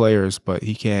kneeling players, but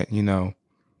he can't,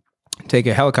 take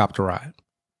a helicopter ride.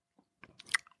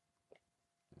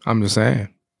 I'm just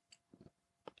saying.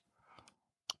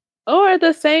 Or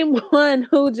the same one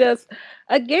who just,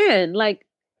 again, like,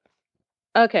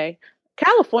 okay,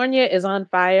 California is on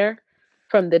fire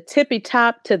from the tippy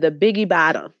top to the biggie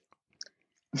bottom.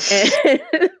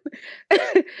 And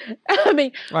I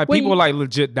mean, like people like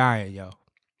legit dying, yo.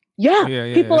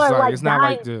 Yeah. People are like it's dying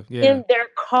not like in their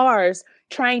cars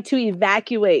trying to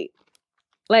evacuate.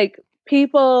 Like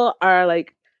people are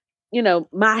like,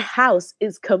 my house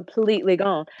is completely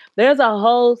gone. There's a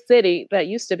whole city that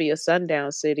used to be a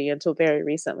sundown city until very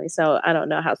recently. So I don't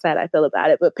know how sad I feel about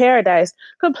it, but Paradise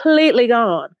completely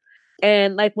gone.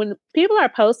 And like when people are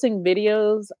posting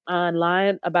videos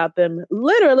online about them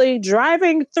literally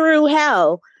driving through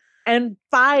hell and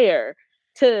fire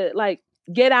to like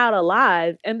get out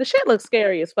alive, and the shit looks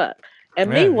scary as fuck. And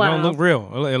meanwhile, it don't look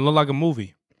real. It look like a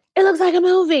movie. It looks like a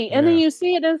movie. And then you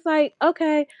see it, and it's like,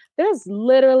 okay, there's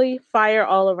literally fire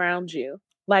all around you.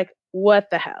 Like, what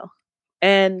the hell?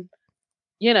 And,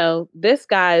 this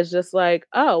guy is just like,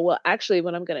 oh, well, actually,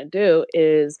 what I'm going to do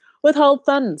is withhold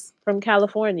funds from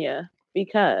California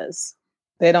because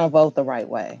they don't vote the right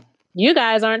way. You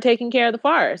guys aren't taking care of the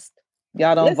forest.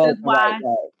 Y'all don't vote the right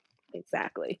way.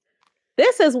 Exactly.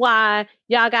 This is why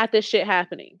y'all got this shit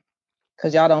happening.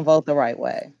 Because y'all don't vote the right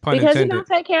way. Because you don't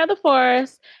take care of the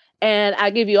forest. And I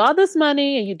give you all this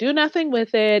money and you do nothing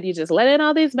with it. You just let in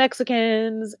all these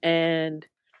Mexicans. And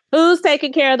who's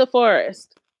taking care of the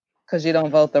forest? Because you don't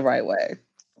vote the right way.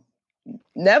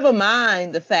 Never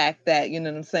mind the fact that, you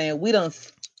know what I'm saying, we done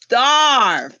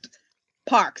starved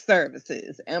park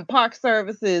services. And park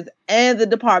services and the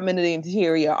Department of the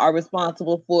Interior are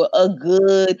responsible for a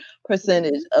good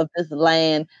percentage of this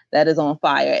land that is on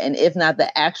fire. And if not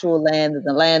the actual land,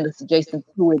 the land that's adjacent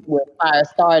to it where fire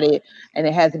started and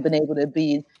it hasn't been able to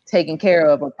be taken care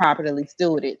of or properly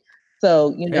stewarded.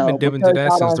 So, they've been dipping to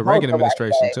that since the Reagan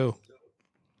administration too.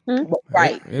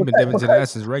 Right. They've been dipping to that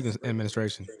since Reagan's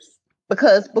administration.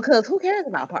 Because who cares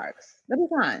about parks? Let me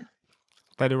find.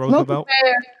 Teddy Roosevelt.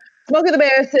 Smokey the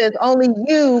Bear says only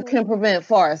you can prevent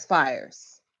forest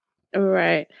fires.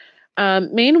 Right.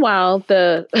 Meanwhile,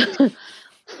 the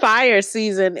fire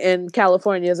season in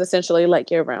California is essentially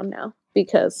like year round now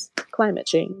because climate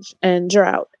change and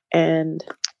drought and.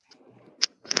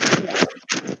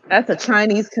 That's a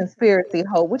Chinese conspiracy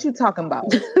hoe. What you talking about?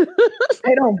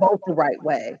 They don't vote the right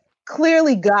way.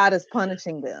 Clearly, God is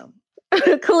punishing them.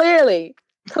 Clearly.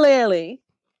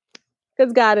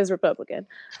 Because God is Republican.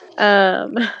 Bless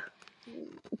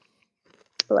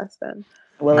them.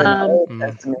 Well, in the Old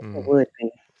Testament, it would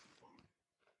be.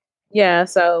 Yeah,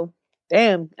 so,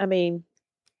 damn, I mean.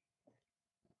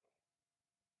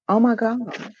 Oh, my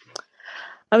God.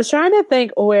 I was trying to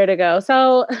think where to go.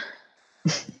 So,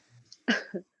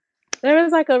 there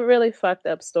was like a really fucked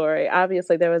up story.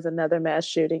 Obviously, there was another mass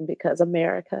shooting because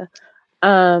America.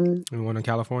 The one in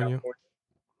California?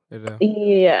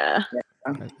 Yeah.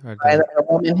 A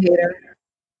woman hater.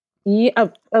 Yeah.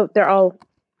 Oh, they're all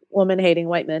woman hating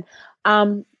white men.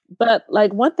 But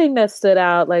like one thing that stood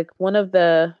out, like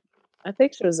I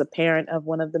think she was a parent of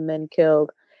one of the men killed.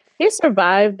 He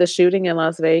survived the shooting in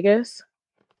Las Vegas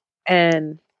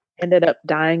and ended up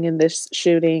dying in this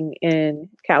shooting in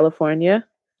California.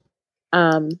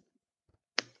 And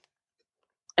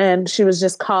she was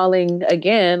just calling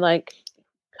again, like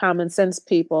common sense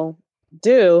people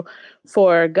do,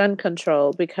 for gun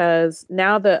control, because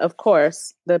now of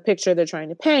course, the picture they're trying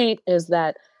to paint is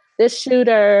that this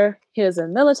shooter, he was in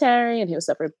the military and he was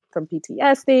suffering from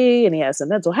PTSD and he has some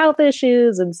mental health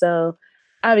issues. And so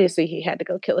obviously he had to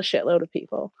go kill a shitload of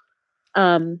people.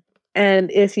 And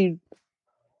if you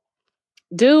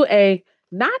do a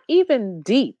not even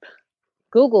deep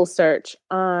Google search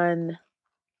on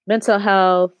mental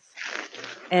health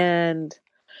and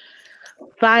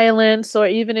violence, or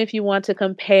even if you want to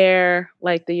compare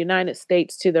like the United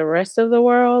States to the rest of the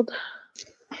world,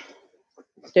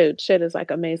 dude, shit is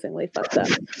like amazingly fucked up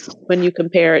when you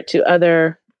compare it to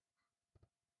other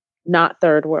not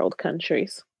third world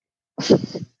countries.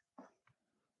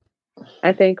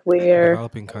 I think we're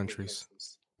developing countries.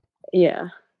 Yeah,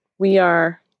 we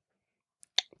are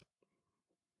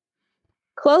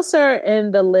closer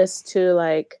in the list to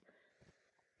like,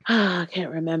 I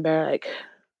can't remember, like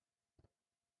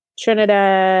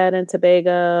Trinidad and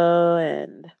Tobago,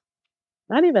 and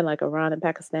not even like Iran and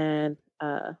Pakistan,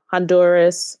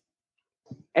 Honduras,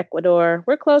 Ecuador.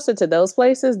 We're closer to those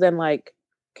places than like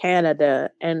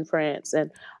Canada and France and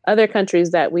other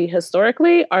countries that we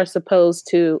historically are supposed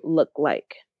to look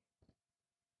like.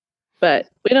 But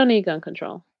we don't need gun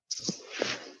control.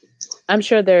 I'm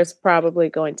sure there's probably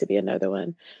going to be another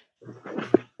one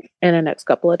in the next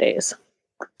couple of days.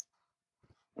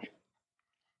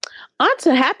 On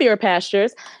to happier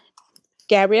pastures.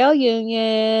 Gabrielle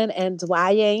Union and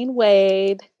Dwyane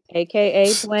Wade, aka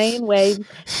Dwayne Wade,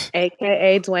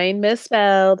 aka Dwayne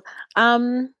misspelled.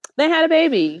 They had a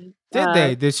baby. Did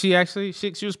they? Did she actually?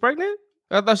 She was pregnant?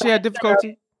 I thought she had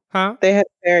difficulty. Huh? They had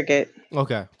surrogate.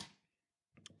 Okay.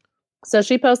 So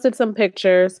she posted some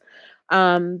pictures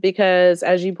because,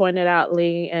 as you pointed out,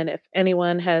 Lee, and if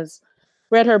anyone has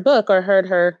read her book or heard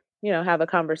her, have a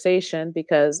conversation,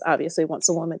 because obviously once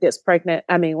a woman gets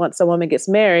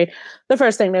married, the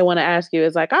first thing they want to ask you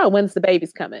is like, oh, when's the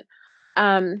baby's coming?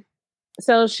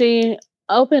 So she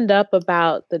opened up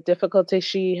about the difficulty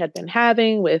she had been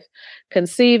having with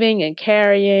conceiving and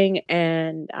carrying.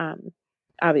 And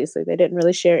obviously they didn't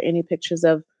really share any pictures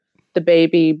of the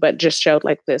baby, but just showed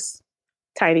like this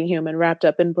tiny human wrapped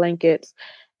up in blankets.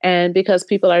 And because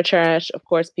people are trash, of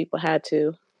course, people had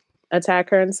to attack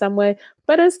her in some way.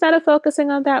 But instead of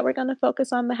focusing on that, we're going to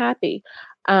focus on the happy.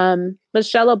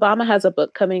 Michelle Obama has a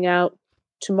book coming out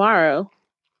tomorrow.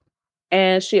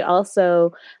 And she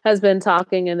also has been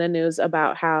talking in the news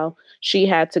about how she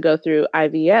had to go through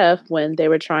IVF when they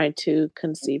were trying to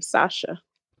conceive Sasha.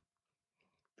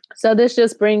 So this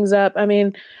just brings up,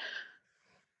 I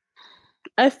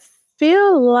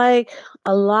feel like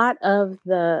a lot of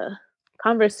the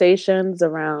conversations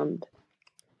around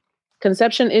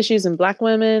conception issues in Black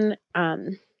women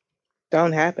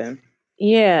don't happen.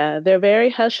 Yeah, they're very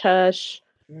hush-hush.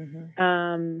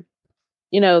 Mm-hmm.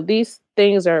 These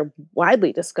things are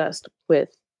widely discussed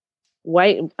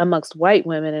amongst white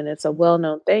women, and it's a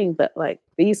well-known thing, but like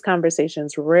these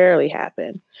conversations rarely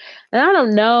happen. And I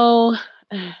don't know,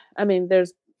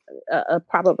 there's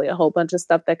probably a whole bunch of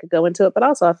stuff that could go into it, but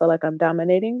also I feel like I'm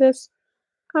dominating this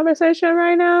conversation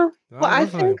right now. Well, I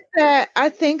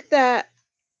think that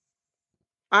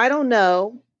I don't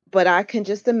know, but I can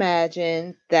just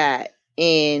imagine that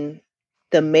in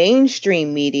the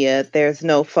mainstream media, there's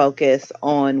no focus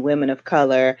on women of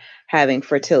color having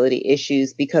fertility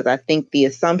issues, because I think the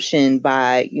assumption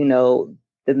by,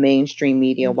 the mainstream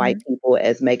media, mm-hmm. white people,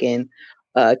 as Megyn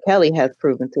Kelly has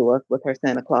proven to us with her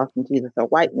Santa Claus and Jesus or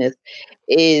whiteness,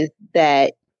 is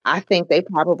that I think they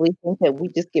probably think that we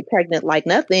just get pregnant like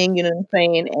nothing, you know what I'm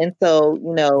saying? And so,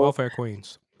 welfare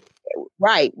queens.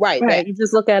 Right. You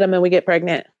just look at them and we get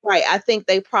pregnant. Right. I think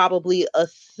they probably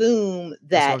assume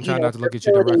that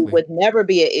fertility would never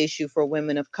be an issue for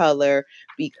women of color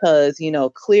because,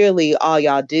 clearly all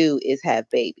y'all do is have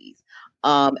babies.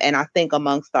 And I think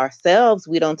amongst ourselves,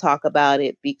 we don't talk about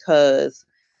it because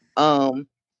I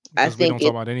think we don't talk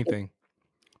about anything.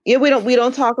 Yeah, we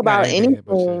don't talk about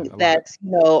anything that's,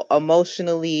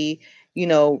 emotionally,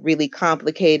 really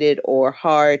complicated or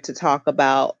hard to talk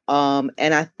about.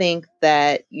 And I think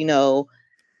that,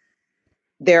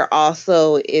 there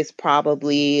also is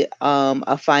probably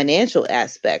a financial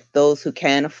aspect. Those who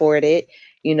can afford it,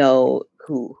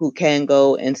 who can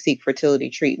go and seek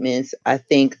fertility treatments. I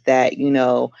think that,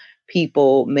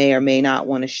 people may or may not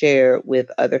want to share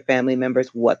with other family members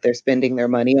what they're spending their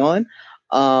money on.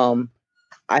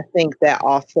 I think that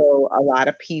also a lot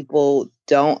of people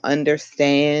don't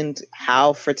understand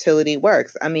how fertility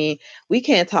works. We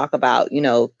can't talk about,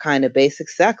 kind of basic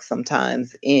sex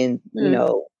sometimes in,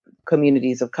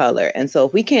 communities of color. And so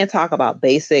if we can't talk about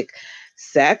basic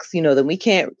sex, then we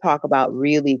can't talk about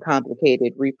really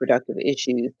complicated reproductive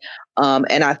issues.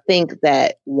 And I think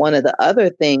that one of the other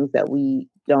things that we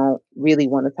don't really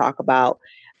want to talk about,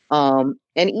 and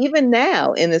even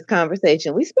now in this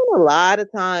conversation, we spend a lot of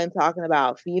time talking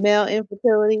about female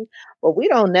infertility, but we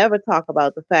don't never talk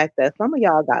about the fact that some of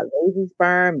y'all got lazy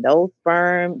sperm, no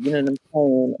sperm, you know what I'm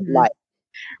saying? Mm-hmm. Like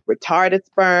retarded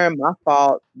sperm, my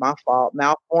fault,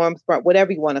 malformed sperm,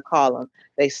 whatever you want to call them.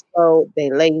 They slow,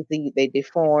 they lazy, they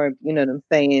deformed, you know what I'm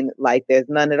saying? Like there's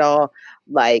none at all.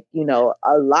 Like,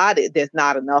 there's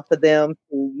not enough of them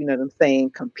to, you know what I'm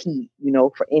saying, compete,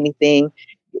 for anything.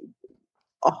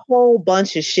 A whole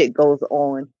bunch of shit goes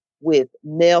on with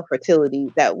male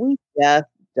fertility that we just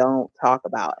don't talk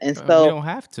about. And so we don't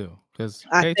have to, because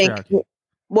patriarchy.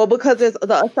 Because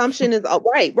the assumption is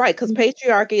right, because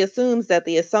patriarchy assumes that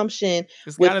the assumption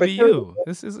it's got to be you.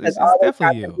 It's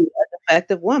definitely you. A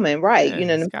defective woman, right?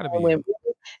 Yeah, it's got to be you.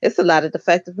 It's a lot of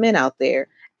defective men out there.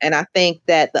 And I think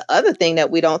that the other thing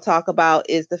that we don't talk about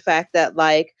is the fact that,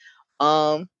 like,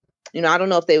 I don't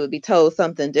know if they would be told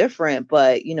something different,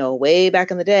 but, way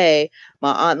back in the day,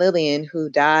 my Aunt Lillian, who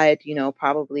died,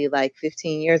 probably like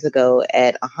 15 years ago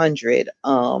at 100,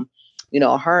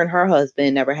 her and her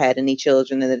husband never had any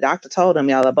children. And the doctor told them,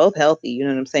 y'all are both healthy. You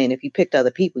know what I'm saying? If you picked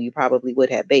other people, you probably would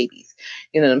have babies.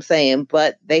 You know what I'm saying?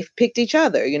 But they picked each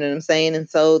other. You know what I'm saying? And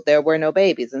so there were no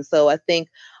babies. And so I think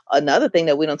another thing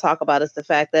that we don't talk about is the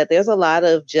fact that there's a lot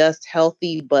of just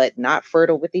healthy but not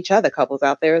fertile with each other couples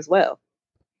out there as well.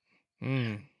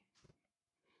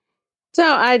 So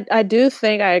I do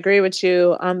think I agree with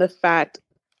you on the fact.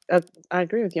 I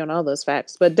agree with you on all those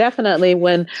facts, but definitely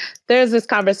when there's this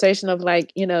conversation of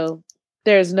like,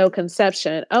 there's no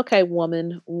conception. Okay,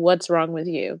 woman, what's wrong with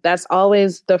you? That's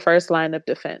always the first line of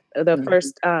defense, the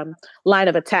first line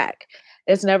of attack.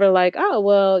 It's never like, oh,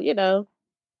 well, is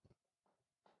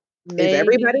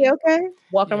everybody okay?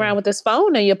 Walking around with this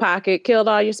phone in your pocket killed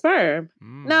all your sperm.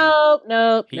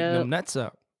 No. Heating them nuts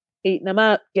up. Heating them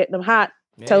up, getting them hot.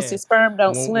 Toasty sperm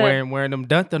don't swim. Wearing them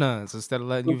dun-dun-duns instead of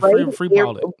letting you free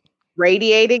ball it.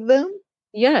 Radiating them?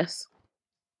 Yes.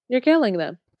 You're killing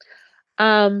them.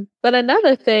 But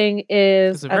another thing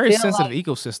is... It's a very sensitive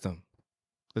ecosystem,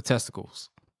 the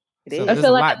testicles. It is. So there's a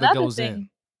lot that goes in.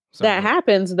 That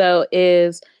happens, though,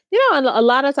 is, a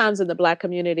lot of times in the Black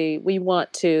community, we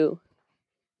want to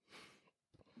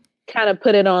kind of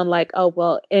put it on like, oh,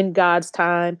 well, in God's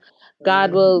time,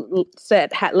 God will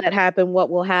let happen what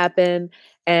will happen.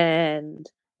 And,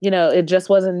 it just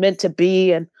wasn't meant to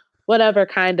be, and whatever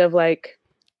kind of like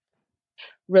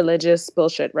religious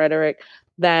bullshit rhetoric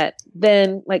that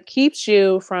then like keeps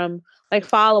you from like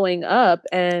following up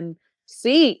and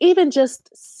even just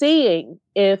seeing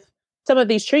if some of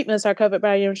these treatments are covered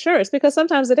by your insurance, because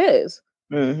sometimes it is.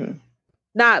 Mm-hmm.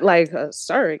 Not like a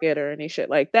surrogate or any shit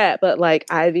like that, but like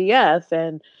IVF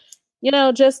and,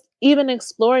 just even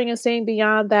exploring and seeing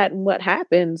beyond that and what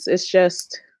happens. It's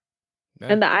just,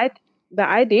 and the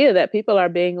idea that people are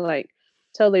being like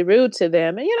totally rude to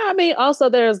them. And, also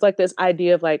there's like this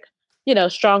idea of like,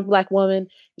 strong Black woman,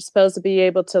 you're supposed to be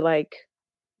able to like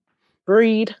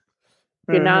breed.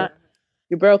 You're not,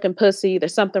 you're broken pussy.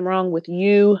 There's something wrong with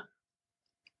you.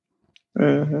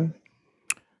 Dude,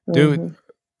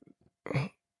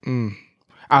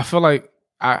 I feel like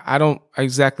I don't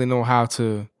exactly know how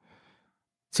to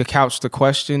couch the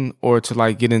question or to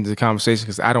like get into the conversation,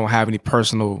 because I don't have any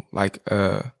personal like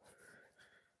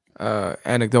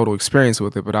anecdotal experience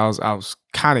with it. But I was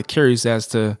kind of curious as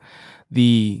to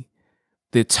the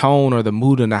tone or the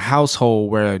mood in the household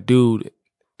where a dude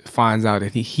finds out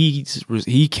that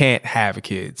he can't have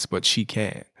kids, but she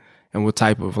can, and what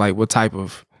type of what's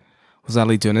that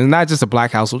lead to? And not just a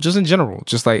Black household, just in general.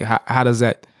 Just like how does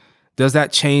that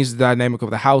change the dynamic of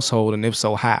the household, and if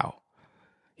so, how?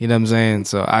 You know what I'm saying?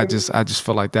 So I just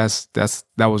feel like that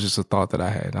was just a thought that I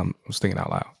had. I was thinking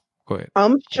out loud. Go ahead.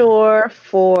 I'm sure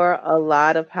for a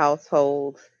lot of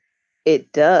households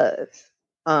it does.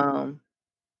 But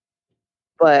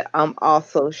I'm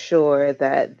also sure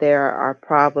that there are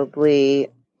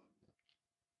probably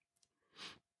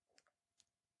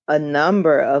a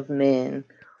number of men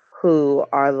who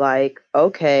are like,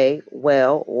 okay,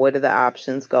 well, what are the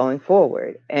options going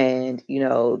forward? And,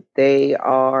 they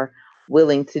are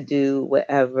willing to do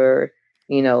whatever,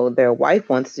 their wife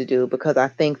wants to do, because I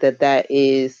think that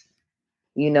is,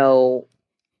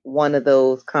 one of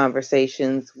those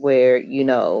conversations where,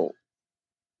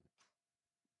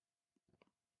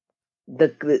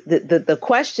 the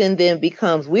question then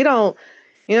becomes, we don't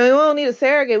need a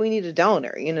surrogate, we need a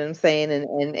donor. You know what I'm saying?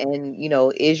 And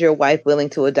is your wife willing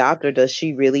to adopt, or does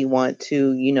she really want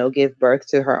to, give birth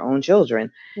to her own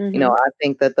children? I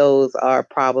think that those are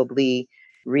probably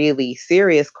really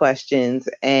serious questions.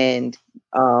 And,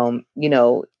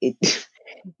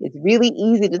 it's really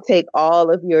easy to take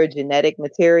all of your genetic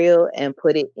material and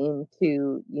put it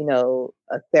into,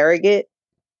 a surrogate.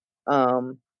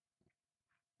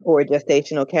 Or a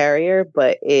gestational carrier,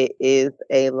 but it is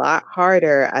a lot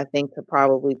harder, I think, to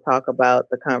probably talk about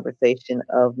the conversation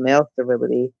of male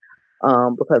sterility,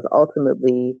 because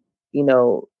ultimately,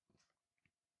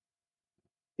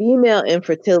 female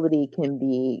infertility can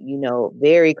be,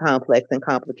 very complex and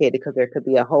complicated, because there could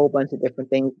be a whole bunch of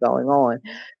different things going on.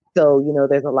 So,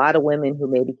 there's a lot of women who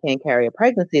maybe can't carry a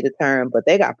pregnancy to term, but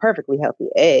they got perfectly healthy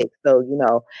eggs. So,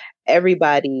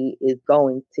 everybody is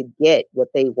going to get what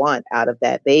they want out of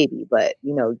that baby. But,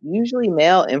 usually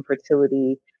male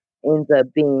infertility ends up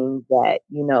being that,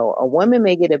 a woman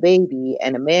may get a baby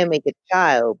and a man may get a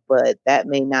child, but that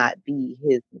may not be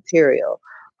his material.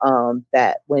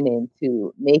 that went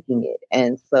into making it.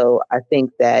 And so I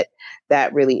think that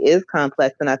really is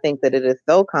complex. And I think that it is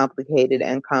so complicated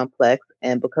and complex.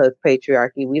 And because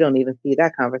patriarchy, we don't even see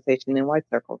that conversation in white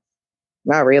circles.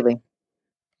 Not really.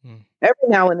 Every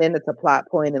now and then it's a plot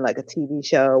point in like a TV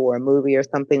show or a movie or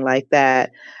something like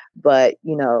that. But,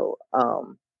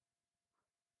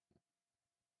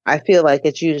 I feel like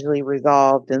it's usually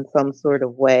resolved in some sort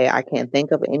of way. I can't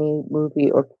think of any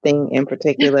movie or thing in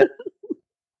particular.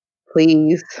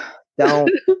 Please don't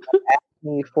ask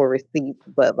me for receipts,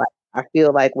 but like I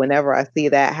feel like whenever I see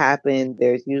that happen,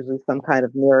 there's usually some kind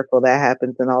of miracle that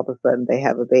happens, and all of a sudden they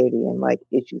have a baby and like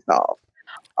issue solved.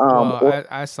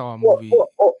 I saw a movie,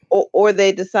 or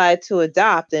they decide to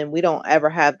adopt, and we don't ever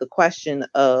have the question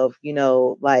of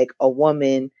like a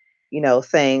woman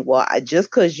saying, well, just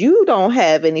because you don't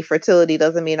have any fertility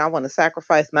doesn't mean I want to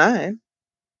sacrifice mine.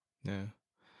 Yeah.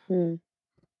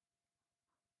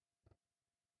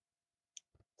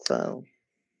 So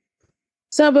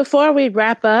before we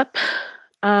wrap up,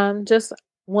 just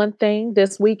one thing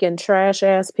this week in trash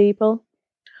ass people.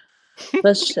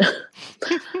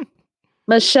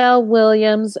 Michelle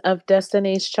Williams of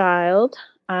Destiny's Child,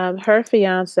 her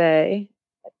fiance,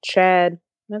 Chad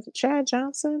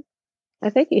Johnson. I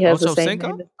think he has Ocho the same Cinco?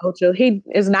 name as Ocho. He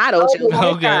is not Ocho.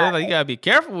 Okay, like, you gotta be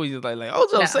careful when you like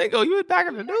Ocho Cinco. You back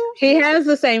in the news? He has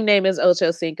the same name as Ocho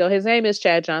Cinco. His name is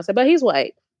Chad Johnson, but he's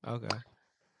white. Okay.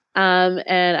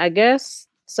 And I guess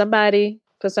somebody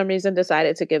for some reason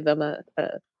decided to give them a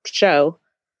show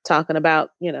talking about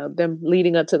them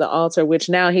leading up to the altar. Which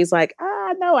now he's like,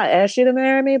 no, I asked you to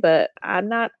marry me, but I'm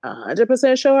not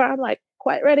 100% sure I'm like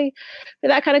quite ready for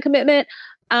that kind of commitment.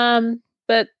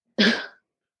 But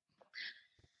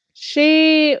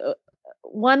she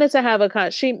wanted to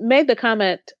have she made the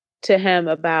comment to him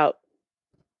about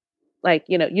like,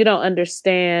 you don't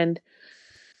understand.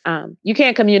 You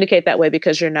can't communicate that way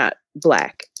because you're not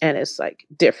Black and it's like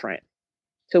different.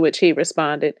 To which he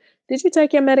responded, did you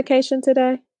take your medication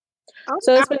today?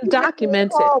 So it's been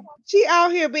documented. She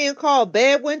out here being called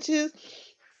bad wenches,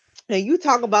 and you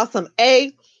talk about some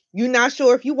you're not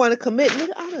sure if you want to commit.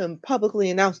 Nigga, I done publicly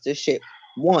announced this shit.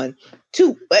 1,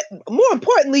 2, but more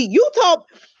importantly,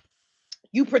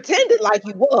 you pretended like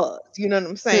you was. You know what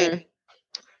I'm saying?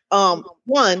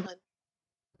 1,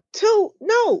 2,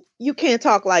 no, you can't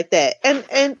talk like that.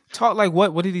 And talk like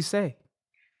what? What did he say?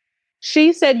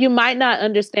 She said you might not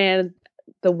understand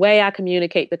the way I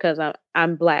communicate because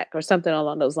I'm Black or something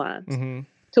along those lines. Mm-hmm.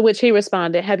 To which he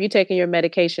responded, have you taken your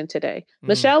medication today? Mm-hmm.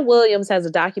 Michelle Williams has a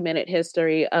documented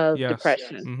history of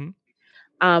depression,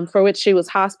 for which she was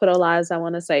hospitalized, I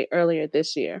want to say, earlier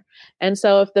this year. And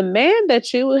so if the man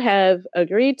that you have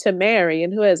agreed to marry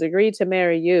and who has agreed to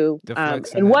marry you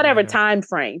in whatever time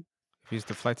frame, he's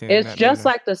deflecting, it's just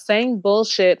like the same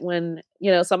bullshit when,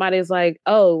 somebody's like,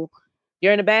 oh,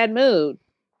 you're in a bad mood.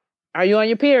 Are you on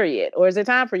your period? Or is it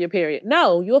time for your period?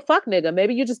 No, you a fuck nigga.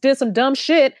 Maybe you just did some dumb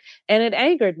shit and it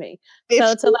angered me.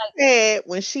 Said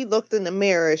when she looked in the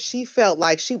mirror, she felt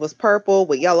like she was purple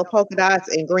with yellow polka dots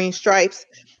and green stripes.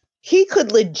 He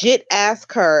could legit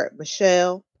ask her,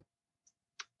 Michelle,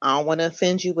 I don't want to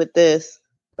offend you with this,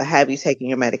 but have you taken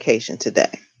your medication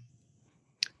today?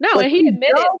 No, but and he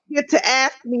admitted. You don't get to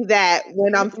ask me that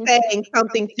when I'm saying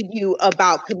something to you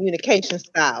about communication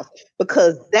styles,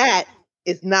 because that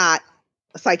is not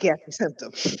a psychiatric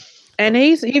symptom. And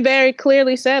he very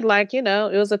clearly said, like, it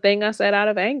was a thing I said out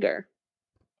of anger.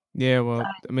 Yeah, well,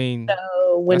 I mean,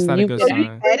 so when that's not a good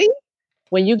sign.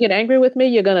 When you get angry with me,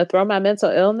 you're gonna throw my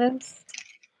mental illness,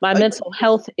 my mental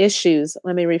health issues.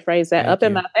 Let me rephrase that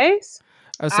in my face.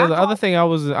 So the other thing I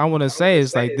want to say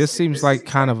is like this seems like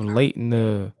kind of late in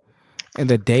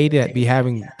the day to be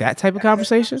having that type of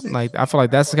conversation. Like I feel like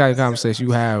that's the kind of conversation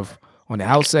you have on the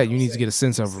outset. You need to get a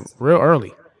sense of real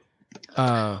early.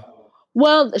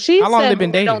 Well, she how long said they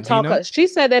been dating? Don't talk. She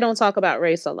said they don't talk about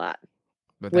race a lot,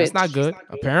 but that's not good.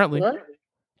 Apparently,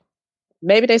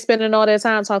 maybe they spending all their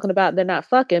time talking about they're not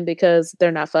fucking because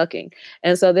they're not fucking,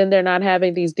 and so then they're not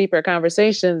having these deeper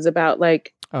conversations about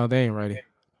like, oh, they ain't ready.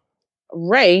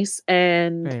 Race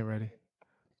and they ain't ready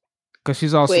because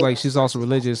she's also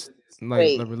religious.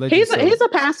 Like religious. He's a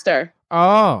pastor.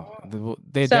 Oh,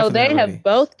 they have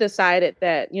both decided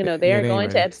that they are going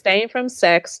to abstain from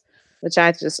sex, which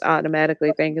I just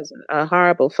automatically think is a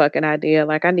horrible fucking idea.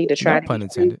 Like I need to try to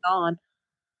get on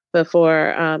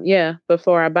before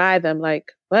I buy them.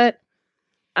 Like what?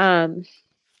 I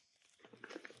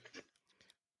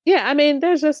mean,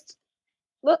 there's just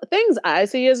things I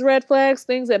see as red flags,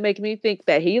 things that make me think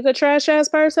that he's a trash ass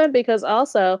person. Because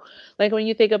also, like when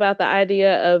you think about the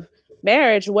idea of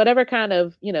marriage, whatever kind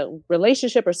of,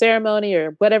 relationship or ceremony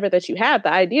or whatever that you have,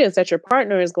 the idea is that your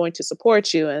partner is going to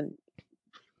support you and,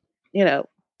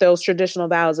 those traditional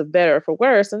vows of better or for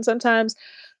worse. And sometimes,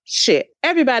 shit,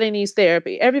 everybody needs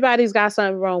therapy. Everybody's got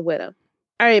something wrong with them.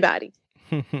 Everybody.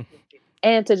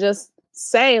 And to just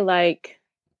say like,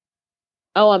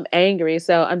 oh, I'm angry,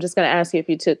 so I'm just going to ask you if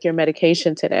you took your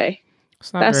medication today.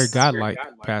 It's not very godlike,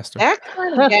 Pastor. That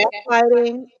kind of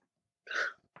gaslighting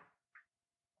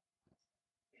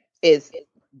is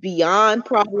beyond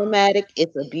problematic.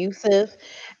 It's abusive.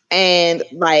 And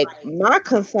like my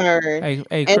concern.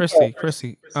 Hey,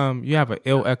 Chrissy, you have an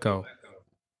ill echo.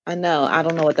 I know. I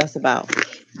don't know what that's about.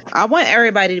 I want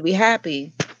everybody to be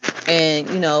happy. And,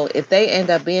 if they end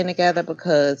up being together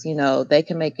because, they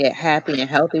can make it happy and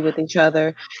healthy with each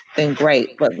other, then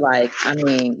great. But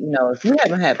if you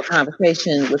haven't had a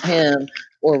conversation with him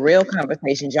or real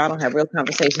conversations, y'all don't have real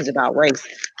conversations about race.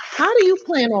 How do you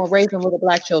plan on raising little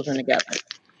Black children together?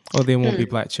 Oh, they won't be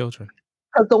Black children.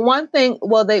 Because the one thing,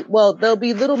 there'll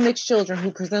be little mixed children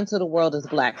who present to the world as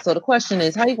Black. So the question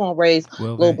is, how are you going to raise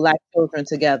little Black children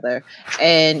together?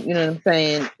 And you know what I'm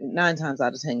saying? 9 times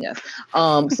out of 10, yes. So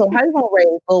how are you going to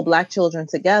raise little Black children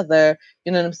together?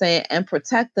 You know what I'm saying? And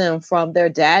protect them from their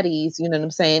daddies, you know what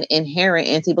I'm saying? Inherent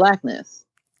anti-Blackness.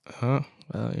 Well,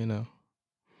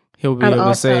 he'll be able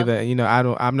to say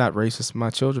that, I'm not racist. My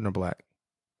children are Black.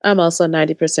 I'm also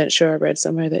 90% sure I read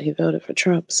somewhere that he voted for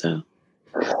Trump. So.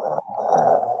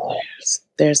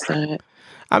 There's that.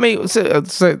 I mean, so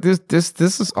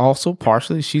this is also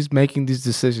partially she's making these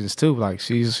decisions too. Like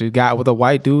she got with a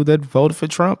white dude that voted for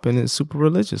Trump and is super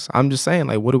religious. I'm just saying,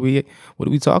 like, what are we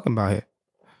talking about here?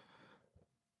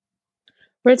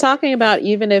 We're talking about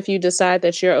even if you decide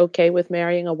that you're okay with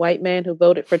marrying a white man who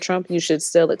voted for Trump, you should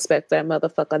still expect that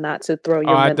motherfucker not to throw your.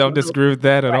 Oh, I don't disagree with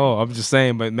that at all. I'm just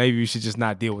saying, but maybe you should just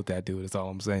not deal with that dude. That's all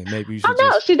I'm saying. Maybe you should. Oh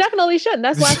no, she definitely shouldn't.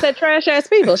 That's why I said trash ass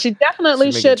people. She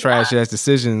definitely should. Trash ass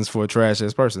decisions for a trash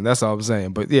ass person. That's all I'm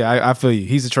saying. But yeah, I feel you.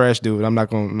 He's a trash dude. I'm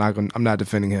not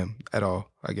defending him at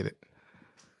all. I get it.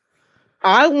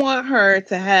 I want her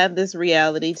to have this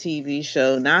reality TV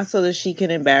show, not so that she can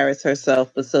embarrass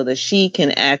herself, but so that she can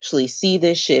actually see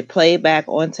this shit play back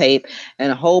on tape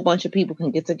and a whole bunch of people can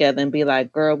get together and be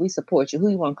like, girl, we support you. Who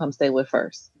you want to come stay with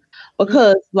first?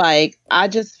 Because I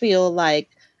just feel like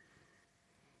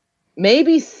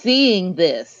maybe seeing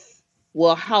this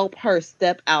will help her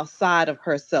step outside of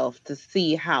herself to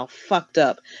see how fucked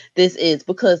up this is.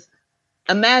 Because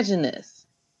imagine this.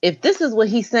 If this is what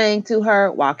he's saying to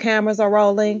her while cameras are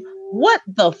rolling, what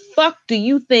the fuck do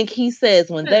you think he says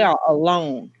when they are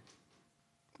alone?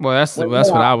 Well, that's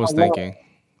what I was thinking.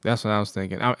 That's what I was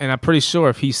thinking. And I'm pretty sure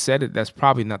if he said it, that's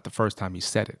probably not the first time he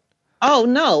said it. Oh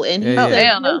no, and he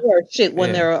said more shit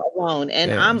when they're alone.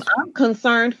 And I'm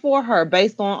concerned for her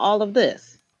based on all of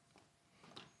this.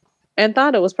 And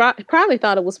thought it was probably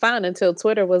thought it was fine until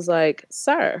Twitter was like,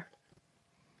 "Sir."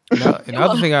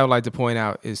 Another thing I would like to point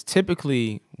out is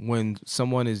typically when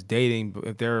someone is dating,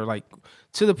 if they're like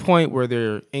to the point where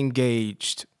they're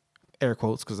engaged, air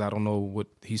quotes, because I don't know what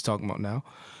he's talking about now.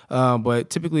 But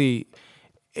typically,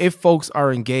 if folks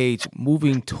are engaged,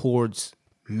 moving towards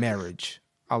marriage,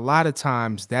 a lot of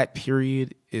times that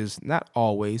period is not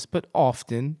always, but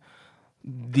often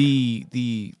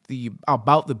the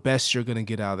about the best you're gonna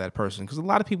get out of that person, because a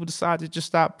lot of people decide to just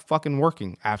stop fucking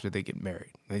working after they get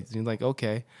married. They're like,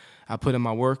 okay, I put in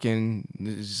my work and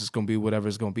it's just gonna be whatever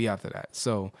it's gonna be after that.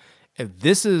 So if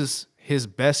this is his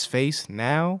best face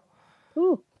now,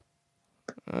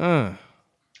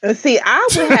 see, I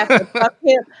would have to fuck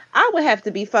him. I would have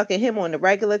to be fucking him on the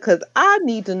regular, because I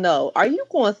need to know, are you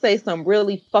going to say some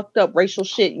really fucked up racial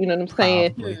shit, you know what I'm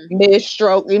saying,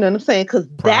 mid-stroke, you know what I'm saying, because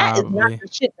that is not the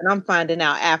shit that I'm finding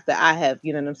out after I have,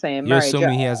 you know what I'm saying, you're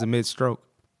assuming he has a mid-stroke.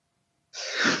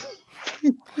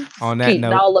 On that Keep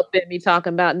note, all up in me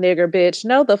talking about nigger bitch.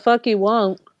 No, the fuck you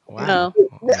won't. Wow. No.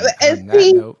 And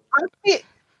see,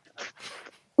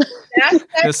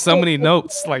 there's so many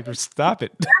notes. Like, stop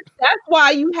it. That's why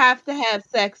you have to have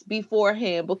sex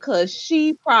beforehand, because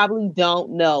she probably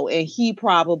don't know and he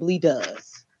probably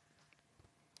does.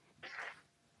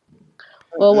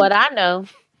 Well, what I know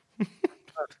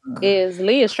is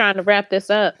Lee is trying to wrap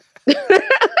this up.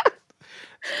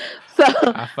 So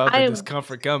I felt the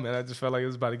discomfort coming. I just felt like it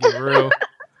was about to get real.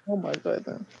 Oh my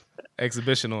goodness.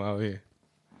 Exhibitional out here.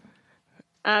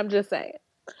 I'm just saying.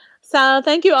 So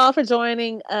thank you all for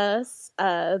joining us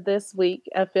this week.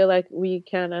 I feel like we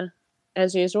kind of,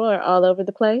 as usual, are all over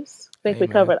the place. I think we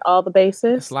covered all the bases.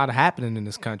 There's a lot of happening in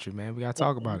this country, man. We got to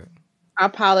talk about it. I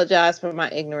apologize for my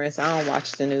ignorance. I don't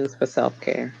watch the news for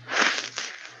self-care.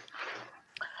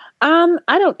 I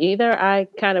don't either. I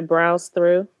kind of browse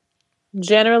through.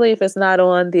 Generally, if it's not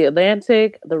on the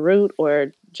Atlantic, the Root,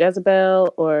 or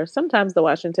Jezebel, or sometimes the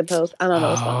Washington Post, I don't know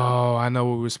what's going on. Oh, I know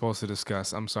what we were supposed to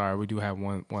discuss. I'm sorry. We do have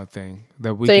one thing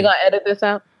that we So you're can. gonna edit this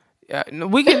out? Yeah, no,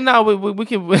 we can. No, we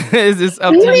can. It's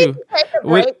up We to need you. to take a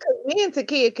We, break because me and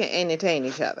Takia can entertain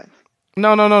each other.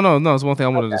 no. It's one thing I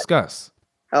want to discuss.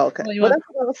 Okay. Well, you Well, want-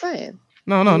 that's what I was saying.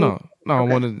 No. I Okay.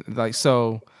 want to like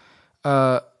so.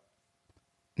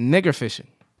 Nigger fishing.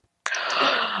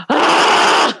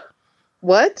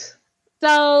 What?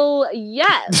 So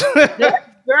yes, this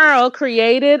girl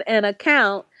created an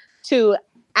account to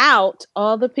out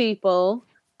all the people,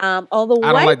 all the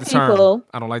I don't white like the people. term.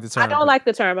 I don't like the term. I don't like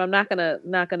the term. I'm not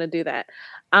gonna do that.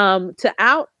 To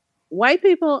out white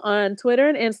people on Twitter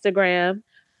and Instagram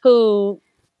who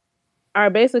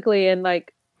are basically in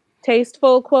like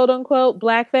tasteful quote unquote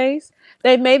blackface.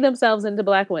 They've made themselves into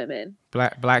black women.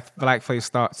 blackface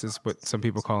thoughts is what some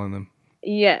people calling them.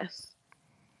 Yes.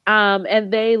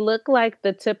 And they look like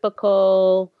the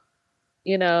typical,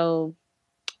 Instagram,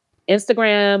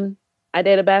 I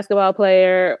date a basketball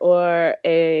player or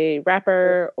a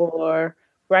rapper or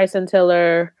Bryson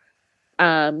Tiller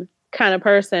kind of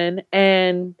person.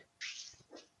 And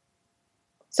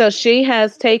so she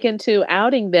has taken to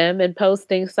outing them and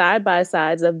posting side by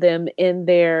sides of them in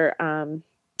their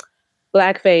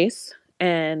blackface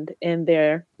and in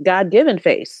their God given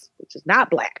face, which is not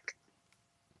black.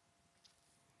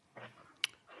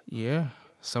 Yeah,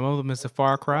 some of them is a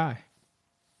far cry.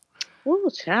 Ooh,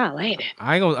 child, ain't it?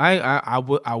 I ain't gonna.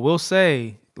 I will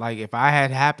say, like, if I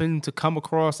had happened to come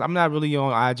across, I'm not really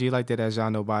on IG like that, as y'all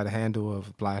know by the handle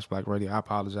of Black Radio. I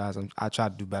apologize. I try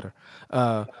to do better.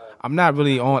 I'm not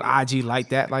really on IG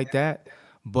like that.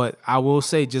 But I will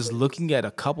say, just looking at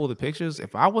a couple of the pictures,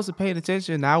 if I wasn't paying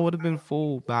attention, I would have been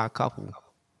fooled by a couple.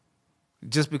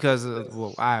 Just because,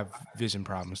 I have vision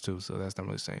problems too, so that's not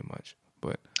really saying much.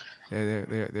 But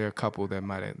there are a couple that I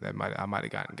might have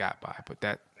gotten got by. But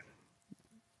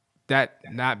that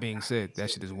not being said,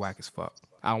 that shit is whack as fuck.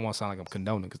 I don't want to sound like I'm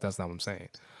condoning because that's not what I'm saying.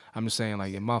 I'm just saying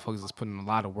like your motherfuckers is putting a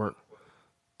lot of work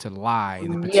to lie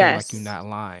and to pretend like you're not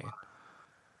lying,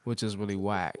 which is really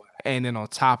whack. And then on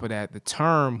top of that, the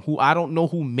term, who I don't know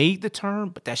who made the term,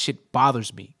 but that shit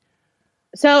bothers me.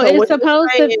 So it's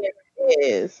supposed to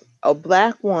is a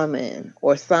black woman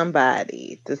or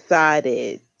somebody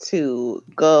decided to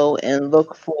go and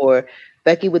look for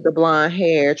Becky with the blonde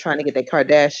hair trying to get the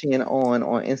Kardashian on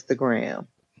Instagram,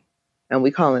 and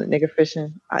we calling it nigger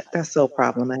fishing. That's so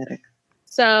problematic.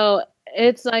 So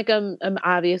it's like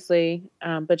obviously,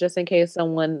 but just in case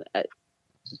someone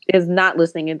is not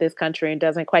listening in this country and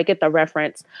doesn't quite get the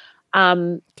reference,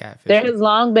 there has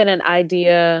long been an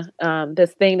idea,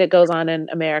 this thing that goes on in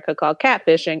America called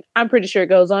catfishing. I'm pretty sure it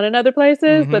goes on in other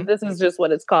places, but this is just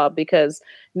what it's called because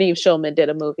Neve Schulman did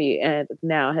a movie and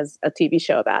now has a TV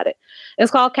show about it.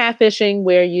 It's called catfishing,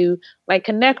 where you like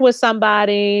connect with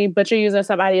somebody, but you're using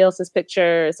somebody else's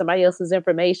picture, somebody else's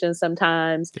information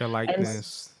sometimes. Their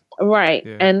likeness. Right.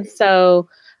 Yeah. And so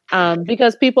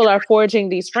because people are forging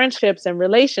these friendships and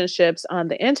relationships on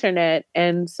the internet.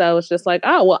 And so it's just like,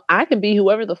 oh, well, I can be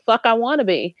whoever the fuck I want to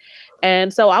be.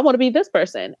 And so I want to be this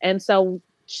person. And so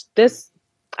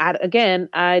I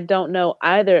don't know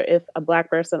either if a black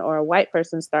person or a white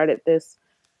person started this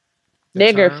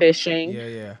nigger fishing.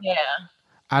 Yeah. Yeah.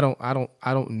 I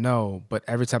don't know, but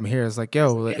every time I hear it, it's like,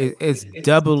 yo, it's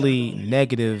doubly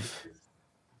negative.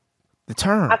 The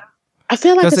term. I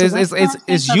feel like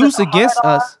it's used against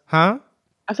us, huh?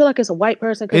 I feel like it's a white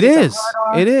person. It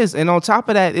is, and on top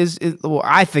of that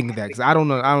I think that because I don't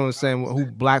understand who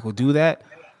black will do that.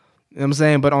 You know what I'm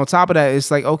saying, but on top of that, it's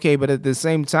like okay, but at the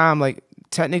same time, like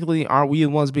technically, aren't we the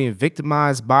ones being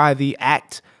victimized by the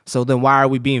act? So then, why are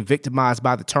we being victimized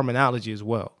by the terminology as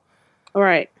well? All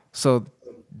right. So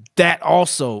that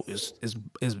also is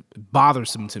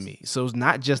bothersome to me. So it's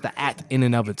not just the act in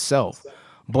and of itself,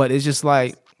 but it's just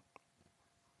like.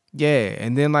 Yeah,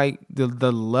 and then like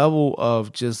the level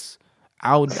of just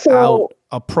out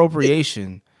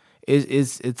appropriation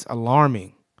is it's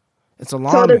alarming. It's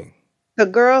alarming. So the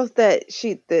girls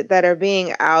that are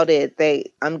being outed,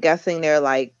 I'm guessing they're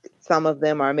like some of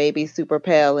them are maybe super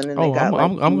pale, and then they got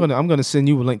I'm gonna send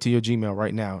you a link to your Gmail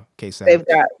right now, Case. They've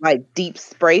got like deep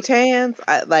spray tans.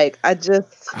 I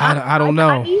don't know.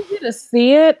 I need you to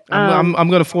see it. I'm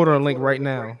gonna forward a link right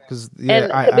now because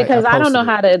I don't know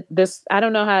how to I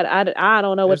don't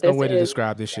know what this is. There's no way to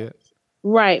describe this shit.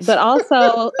 Right, but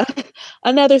also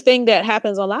another thing that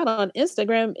happens a lot on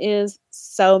Instagram is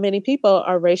so many people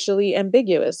are racially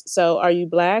ambiguous. So, are you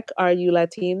black? Are you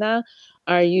Latina?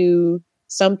 Are you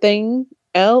something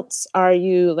else? Are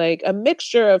you like a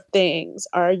mixture of things?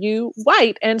 Are you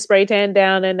white and spray tan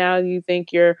down and now you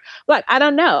think you're black? I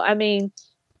don't know. I mean,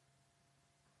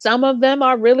 some of them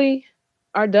are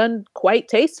done quite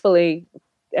tastefully,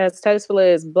 as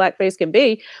tastefully as blackface can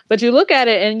be. But you look at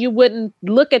it and you wouldn't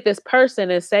look at this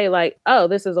person and say like, "Oh,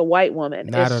 this is a white woman."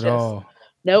 Not It's at just all.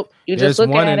 nope. You just There's look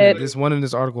one at in it. this one in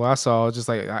this article I saw. Just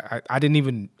like I didn't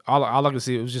even all I could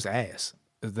see it was just ass.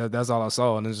 That's all I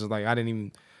saw, and it's just like I didn't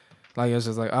even like. It was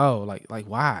just like oh like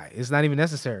why? It's not even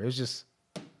necessary. It's just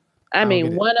I I don't get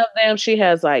mean, it. one of them she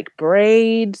has like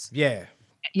braids. Yeah,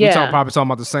 we Yeah, probably talking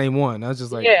about the same one. I was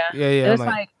just like yeah. yeah. And I'm it's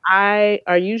like like,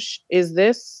 are you? Is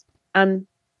this?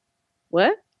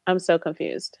 What? I'm so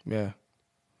confused. yeah.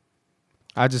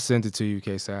 I just sent it to you,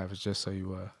 K Savage, just so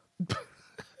you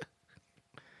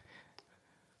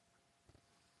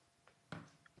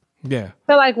yeah.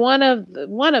 So like one of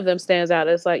them stands out.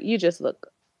 It's like you just look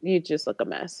a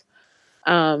mess.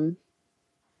 Um,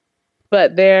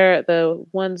 but they're the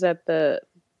ones at the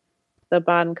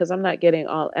bottom because I'm not getting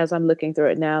all as I'm looking through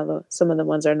it now. Some of the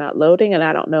ones are not loading, and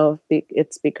I don't know if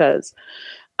it's because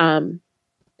um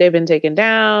they've been taken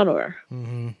down or.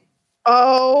 Mm-hmm.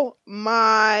 Oh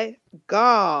my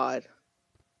God.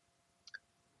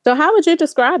 So how would you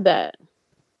describe that?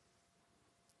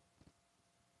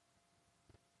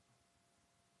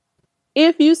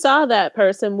 If you saw that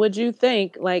person, would you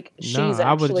think like she's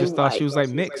I would actually just thought white? she was like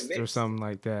mixed or something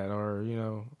like that, or you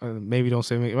know, maybe don't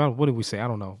say mixed. Well, what did we say? I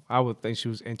don't know. I would think she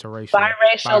was interracial,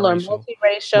 Biracial or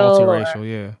multiracial? multiracial.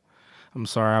 Yeah. I'm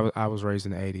sorry, I was raised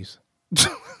in the '80s.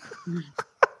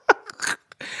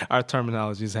 Our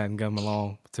terminologies hadn't come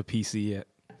along to PC yet.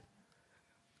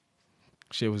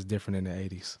 Shit was different in the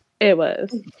 '80s. It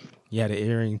was. You had an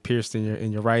earring pierced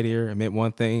in your right ear. It meant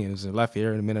one thing. It was your left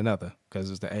ear and it meant another because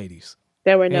it was the '80s.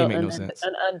 There were It no, ain't make no sense.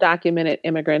 undocumented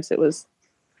immigrants. It was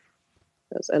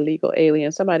illegal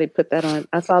aliens. Somebody put that on.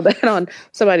 I saw that on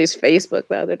somebody's Facebook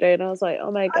the other day, and I was like,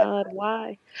 "Oh my God,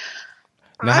 why?"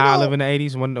 Now how I live in the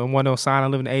 '80s. One of those sign I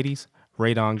live in the '80s.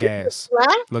 Radon gas.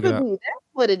 Look it up. Blasphemy. That's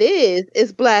what it is.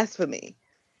 It's blasphemy.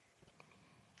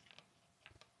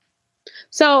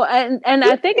 So, and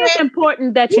I think it's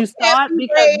important that you saw it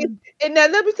because. And now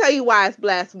let me tell you why it's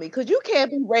blasphemy. Because you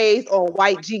can't be raised on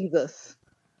white Jesus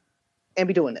and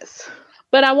be doing this.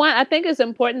 But I think it's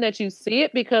important that you see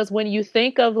it because when you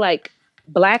think of like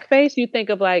blackface, you think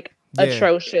of like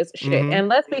atrocious shit. Mm-hmm. And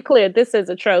let's be clear, this is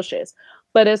atrocious.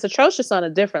 But it's atrocious on a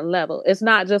different level. It's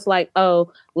not just like,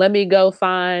 oh, let me go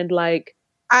find like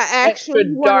I actually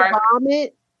want to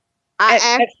vomit.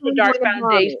 Extra dark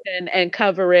foundation and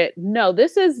cover it. No,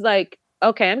 this is like,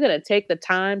 okay, I'm going to take the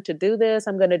time to do this.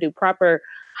 I'm going to do proper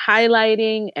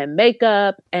highlighting and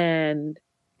makeup and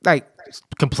like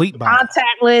complete body,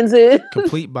 contact lenses,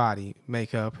 complete body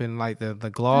makeup, and like the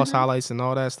gloss highlights and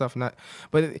all that stuff. Not,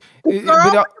 but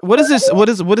what is this? What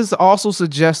does it also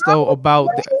suggest though about?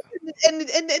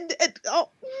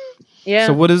 Yeah.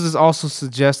 So what does this also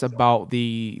suggest about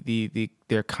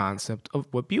their concept of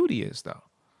what beauty is though?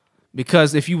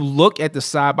 Because if you look at the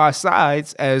side by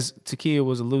sides, as Takia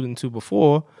was alluding to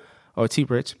before, or T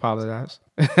Rich, apologize,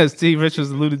 as T Rich was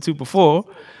alluded to before,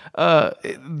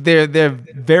 they're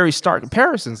very stark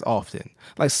comparisons often.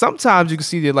 Like sometimes you can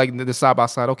see the side by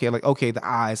side. Okay, the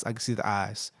eyes, I can see the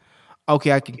eyes.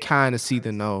 Okay, I can kind of see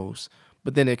the nose,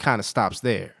 but then it kind of stops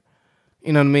there.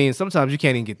 You know what I mean? Sometimes you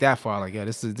can't even get that far. Like, yeah,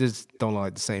 this don't look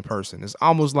like the same person. It's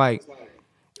almost like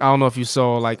I don't know if you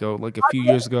saw like a few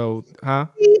years ago, huh?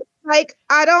 Like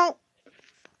I don't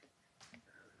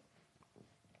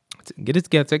get it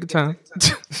together. Take your time.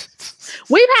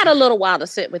 We've had a little while to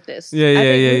sit with this.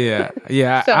 Yeah.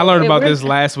 So I learned about this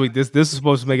last week. This is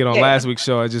supposed to make it on last week's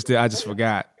show. I just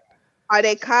forgot. Are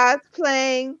they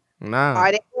cosplaying? Nah.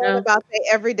 Are they going about their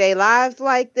everyday lives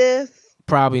like this?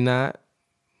 Probably not.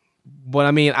 But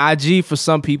I mean, IG for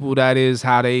some people that is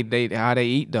how they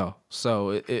eat though.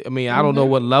 So I mean, I don't know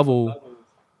what level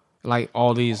like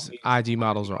all these IG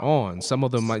models are on. Some of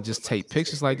them might just take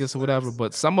pictures like this or whatever,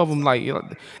 but some of them like, you know,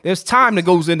 there's time that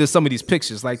goes into some of these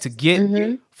pictures, like to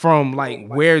get from like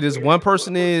where this one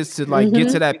person is to like get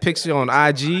to that picture on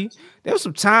IG. There was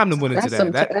some time that went into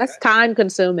that. That's time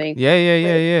consuming.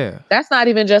 Yeah. That's not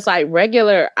even just like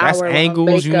regular that's hour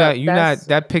angles. Makeup. You're not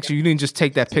that picture. You didn't just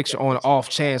take that picture on off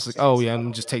chance. Like, oh yeah, let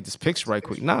me just take this picture right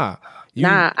quick. Nah,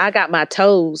 I got my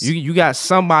toes. You got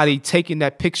somebody taking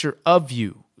that picture of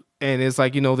you. and it's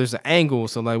like, there's an angle,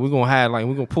 so like we're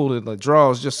gonna pull the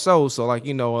draws just so like,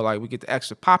 like we get the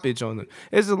extra poppage on it.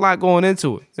 There's a lot going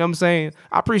into it. You know what I'm saying?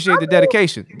 I appreciate the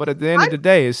dedication, but at the end of the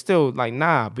day, it's still like,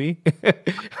 nah, B.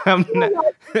 I'm not.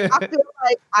 I feel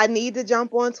like I need to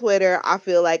jump on Twitter. I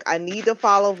feel like I need to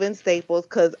follow Vince Staples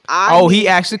because he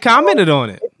actually commented on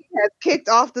it. He has kicked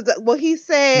off he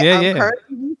said, I'm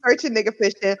currently researching nigga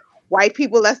fishing. White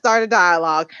people, let's start a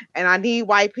dialogue. And I need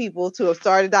white people to have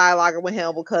started dialogue with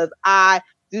him because I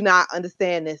do not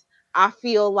understand this. I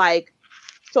feel like,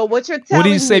 so what you're telling me. What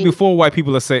did you say before white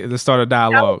people let's start a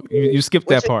dialogue? You skipped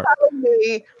that part.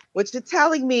 What you're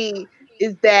telling me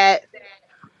is that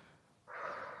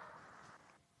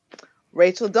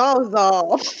Rachel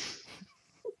Dolezal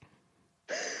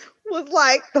was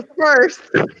like the first,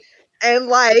 and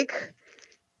like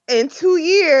in 2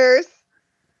 years,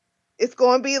 it's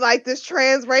going to be like this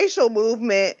transracial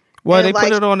movement. Well, and they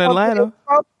put it on Atlanta.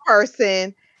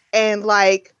 Person, and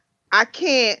like I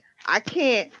can't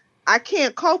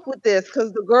cope with this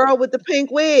because the girl with the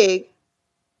pink wig.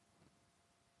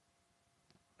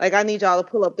 Like I need y'all to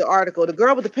pull up the article. The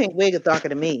girl with the pink wig is darker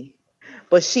than me,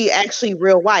 but she actually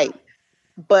real white.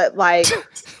 But like,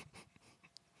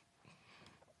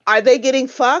 are they getting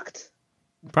fucked?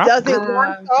 Does it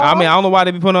work? I mean, I don't know why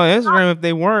they be putting on Instagram if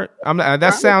they weren't.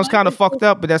 That sounds kind of fucked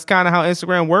up, but that's kind of how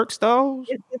Instagram works, though.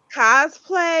 It's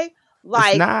cosplay.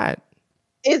 Like it's not.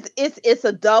 It's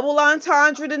a double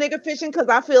entendre to nigga fishing because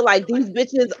I feel like these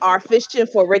bitches are fishing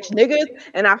for rich niggas,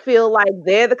 and I feel like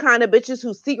they're the kind of bitches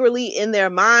who secretly in their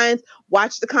minds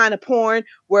watch the kind of porn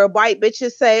where white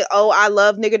bitches say, "Oh, I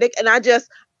love nigga dick," and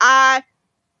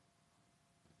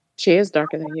she is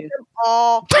darker than you.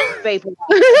 All vapor.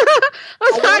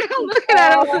 I'm sorry, I'm looking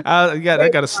at him. I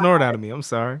got a snort out of me. I'm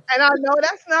sorry. And I know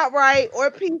that's not right or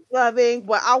peace loving,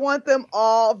 but I want them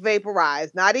all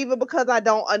vaporized. Not even because I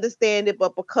don't understand it,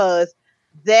 but because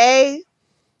they're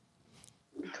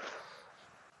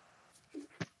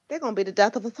gonna be the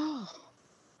death of us all.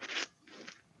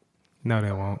 No,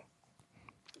 they won't.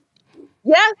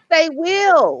 Yes, they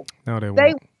will. No, they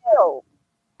won't.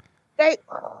 They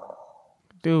will.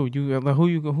 Dude, who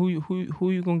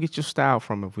you gonna get your style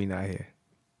from if we not here?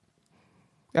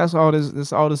 That's all this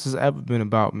has ever been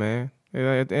about, man.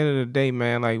 At the end of the day,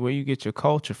 man, like where you get your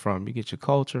culture from? You get your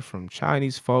culture from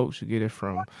Chinese folks. You get it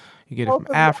from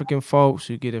African folks.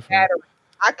 You get it from.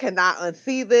 I cannot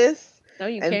unsee this. No,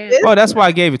 you can't. Oh, that's why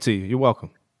I gave it to you. You're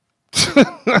welcome.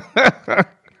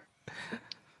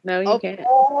 No, you can't.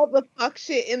 All the fuck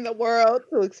shit in the world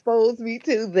to expose me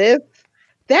to this,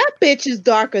 that bitch is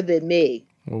darker than me.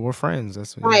 Well, we're friends.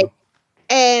 That's what like,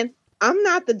 and I'm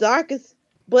not the darkest,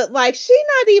 but like, she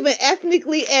not even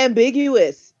ethnically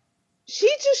ambiguous. She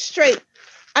just straight.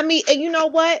 I mean, and you know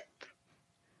what?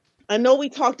 I know we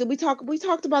talked about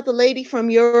the lady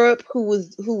from Europe who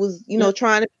was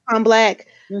trying to become black.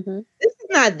 Mm-hmm. This is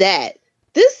not that.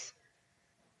 This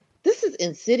is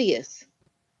insidious.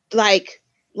 Like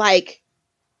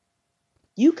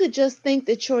you could just think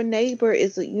that your neighbor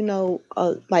is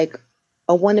like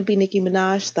a wannabe Nicki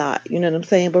Minaj thought, you know what I'm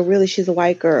saying? But really she's a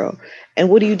white girl. And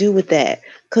what do you do with that?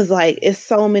 Because like it's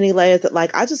so many layers that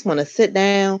like I just want to sit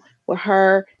down with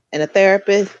her and a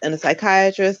therapist and a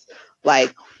psychiatrist,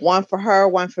 like one for her,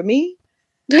 one for me,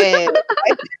 and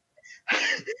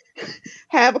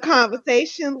have a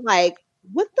conversation like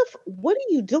what are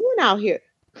you doing out here?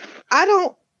 I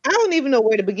don't even know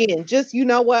where to begin. Just, you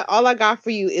know what? All I got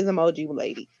for you is emoji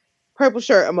lady. Purple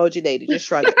shirt emoji lady. Just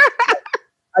shrug it.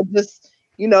 I just,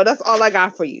 that's all I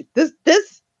got for you. This,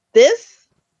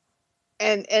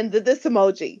 and this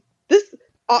emoji. This,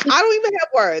 I don't even have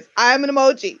words. I am an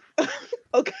emoji.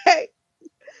 Okay.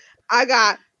 I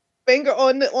got finger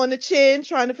on the chin,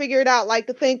 trying to figure it out like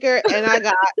the thinker. And I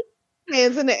got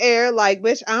hands in the air like,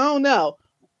 bitch, I don't know.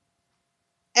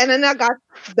 And then I got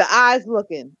the eyes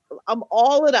looking. I'm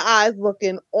all of the eyes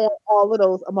looking on all of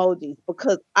those emojis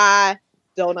because I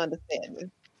don't understand it.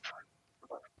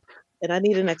 And I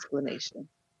need an explanation.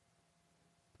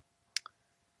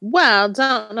 Well,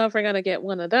 don't know if we're going to get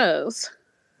one of those.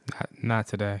 Not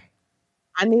today.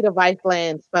 I need a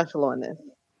Viceland special on this.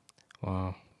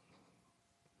 Wow.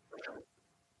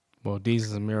 Well,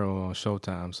 Deezus and Mero on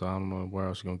Showtime, so I don't know where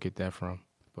else you're going to get that from.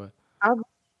 But I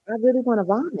really want to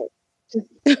vomit.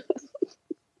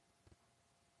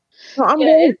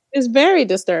 No, it's very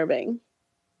disturbing.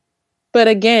 But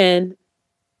again,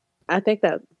 I think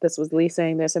that this was Lee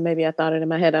saying this, and maybe I thought it in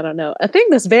my head. I don't know. I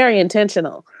think that's very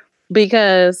intentional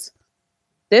because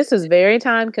this is very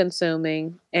time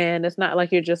consuming, and it's not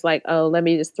like you're just like, oh, let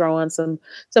me just throw on some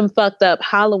fucked up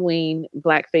Halloween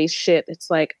blackface shit. It's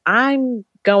like I'm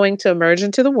going to emerge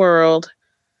into the world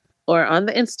or on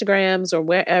the Instagrams or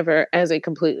wherever as a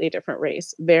completely different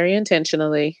race, very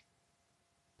intentionally.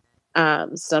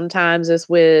 Sometimes it's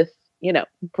with,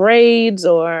 braids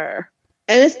or.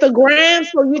 And it's the gram,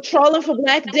 so you trolling for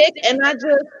black dick, and not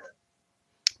just.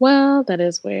 Well, that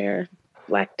is where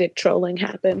black dick trolling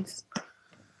happens,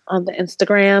 on the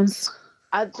Instagrams.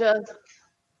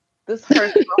 This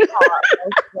hurts my heart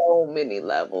on so many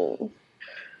levels.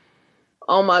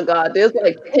 Oh my God, there's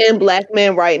like 10 black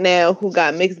men right now who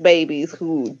got mixed babies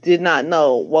who did not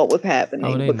know what was happening.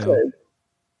 Oh, they know.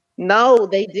 No,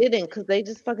 they didn't, because they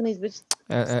just fucking these bitches.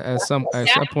 At some point,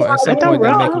 that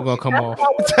makeup gonna come off.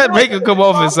 That makeup come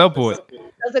off at some point.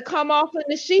 Does it come off in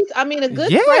the sheets? I mean, a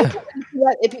good spray tan,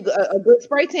 a good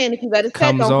spray tan, if you let it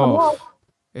set, don't come off.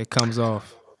 It comes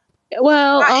off.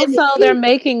 Well, also they're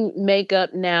making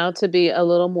makeup now to be a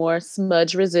little more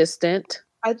smudge resistant.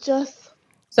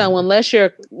 So unless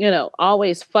you're,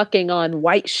 always fucking on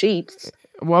white sheets.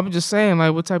 Well, I'm just saying,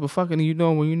 like, what type of fucking are you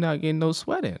doing when you're not getting no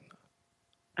sweat in?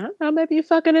 I don't know, maybe you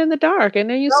fucking in the dark and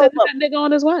then you send that nigga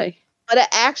on his way. But an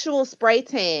actual spray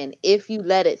tan, if you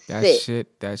let it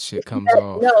sit. That shit comes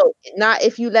off. No, not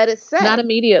if you let it set. Not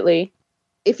immediately.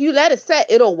 If you let it set,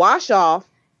 it'll wash off.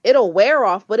 It'll wear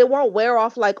off, but it won't wear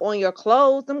off like on your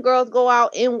clothes. Them girls go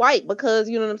out in white because,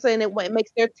 you know what I'm saying, it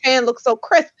makes their tan look so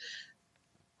crisp.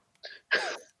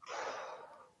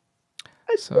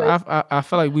 So I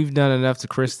feel like we've done enough to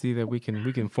Christy that we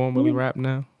can formally wrap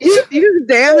now. You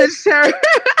damaged her.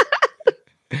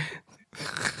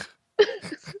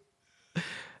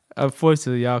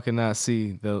 Unfortunately, y'all cannot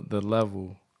see the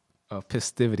level of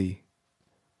festivity.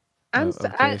 I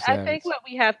think what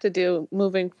we have to do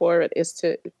moving forward is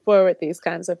to forward these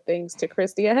kinds of things to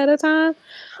Christy ahead of time.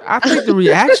 I think the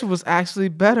reaction was actually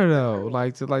better though.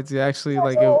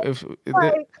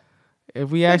 If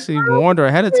we actually warned her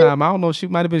ahead of time, I don't know, she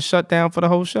might have been shut down for the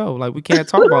whole show. Like, we can't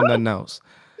talk about nothing else.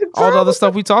 All the other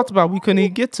stuff we talked about, we couldn't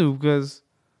even get to because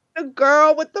the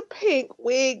girl with the pink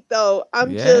wig though.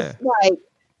 Just like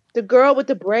the girl with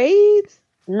the braids.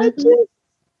 Mm-hmm.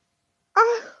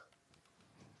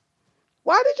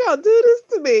 Why did y'all do this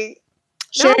to me?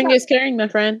 Sharing is caring, my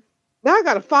friend. Now I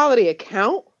gotta follow the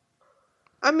account.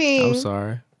 I mean, I'm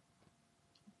sorry.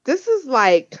 This is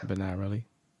like, but not really.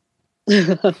 This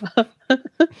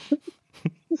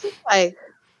is like,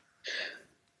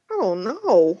 I don't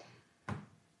know.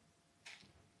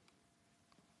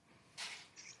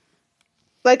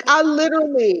 Like, I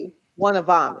literally want to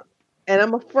vomit, and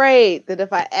I'm afraid that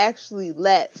if I actually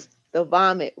let the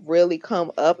vomit really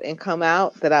come up and come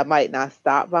out, that I might not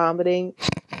stop vomiting.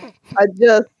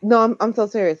 I'm so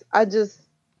serious.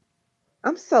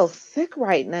 I'm so sick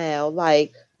right now.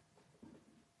 Like,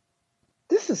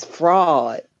 this is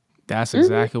fraud. That's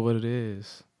exactly what it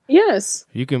is. Yes.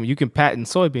 You can patent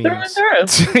soybeans.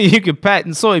 Through. You can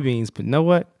patent soybeans, but you know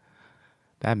what?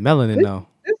 That melanin though.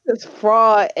 This is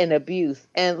fraud and abuse.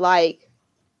 And like,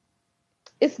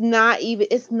 it's not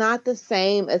the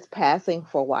same as passing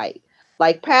for white.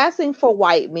 Like, passing for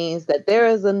white means that there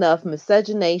is enough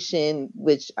miscegenation,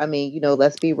 which, I mean,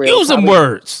 let's be real. Use some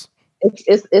words.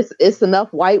 It's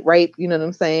enough white rape, you know what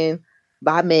I'm saying,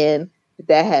 by men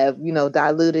that have,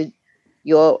 diluted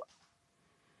your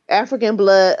African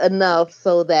blood enough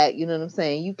so that, you know what I'm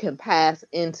saying, you can pass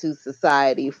into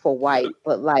society for white.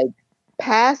 But like,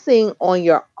 passing on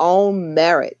your own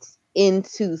merits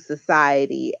into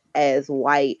society as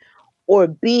white, or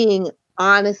being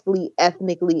honestly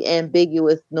ethnically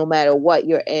ambiguous no matter what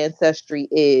your ancestry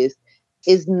is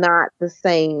not the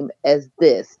same as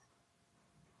this.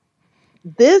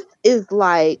 This is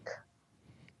like,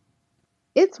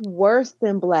 it's worse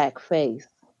than blackface.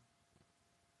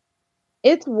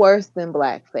 It's worse than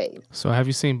blackface. So have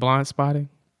you seen Blind Spotting?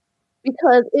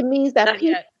 Because it means that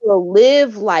people will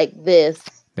live like this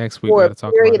next week for a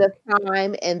period of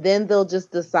time, and then they'll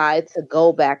just decide to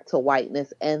go back to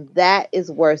whiteness, and that is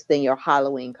worse than your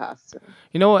Halloween costume.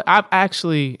 You know what? I've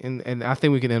actually, and I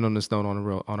think we can end on this note on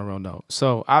a real note.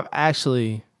 So I've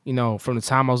actually, from the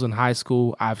time I was in high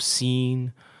school, I've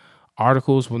seen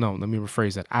articles. Well, no, let me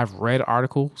rephrase that. I've read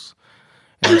articles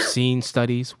and I've seen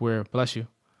studies where, bless you,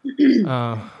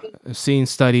 I've seen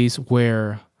studies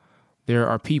where there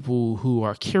are people who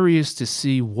are curious to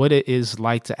see what it is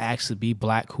like to actually be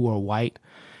black who are white,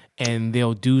 and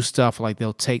they'll do stuff like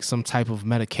they'll take some type of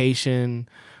medication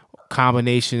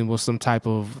combination with some type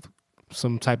of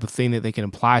thing that they can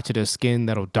apply to their skin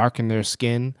that'll darken their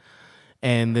skin,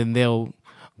 and then they'll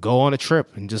go on a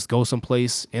trip and just go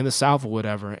someplace in the South or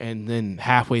whatever, and then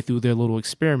halfway through their little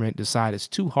experiment decide it's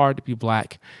too hard to be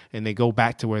black and they go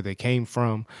back to where they came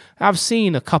from. I've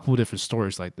seen a couple different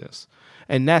stories like this.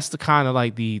 And that's the kind of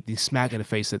like the smack in the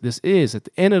face that this is. At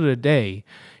the end of the day,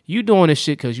 you doing this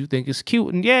shit because you think it's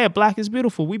cute. And yeah, black is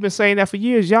beautiful. We've been saying that for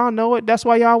years. Y'all know it. That's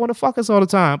why y'all want to fuck us all the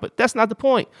time. But that's not the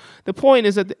point. The point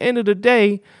is at the end of the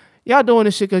day, y'all doing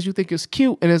this shit because you think it's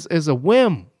cute and it's a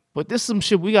whim. But this is some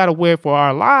shit we got to wear for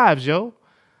our lives, yo.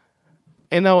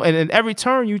 And at every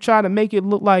turn, you try to make it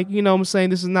look like, you know what I'm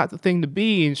saying, this is not the thing to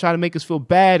be, and try to make us feel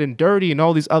bad and dirty and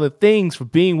all these other things for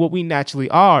being what we naturally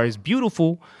are. It's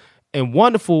beautiful and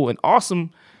wonderful and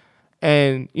awesome.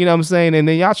 And, you know what I'm saying? And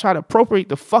then y'all try to appropriate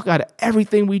the fuck out of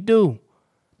everything we do.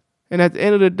 And at the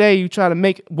end of the day, you try to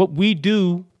make what we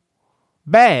do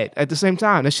bad at the same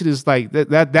time. That shit is like,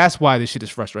 that's why this shit is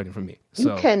frustrating for me.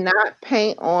 So, you cannot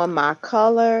paint on my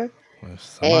color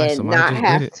and not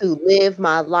have to live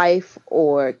my life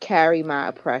or carry my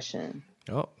oppression.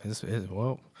 Oh,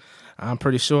 well, I'm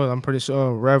pretty sure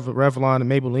Revlon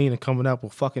and Maybelline are coming up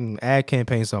with fucking ad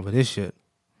campaigns over this shit.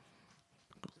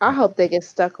 I hope they get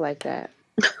stuck like that.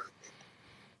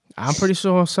 I'm pretty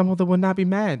sure some of them would not be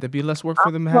mad. There'd be less work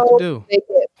for them to have to do.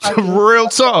 Real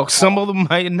talk. Some of them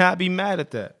might not be mad at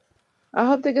that. I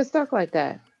hope they get stuck like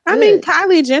that. I mean,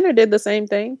 Kylie Jenner did the same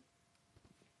thing.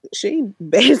 She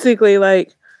basically,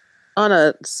 like, on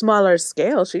a smaller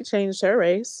scale, she changed her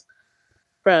race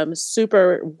from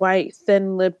super white,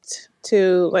 thin-lipped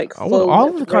to, like, full all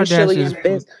of the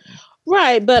Kardashians.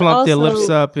 Right, but plump also their lips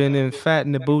up and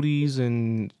fatten the booties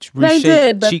and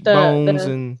reshape cheekbones.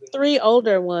 The 3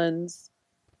 older ones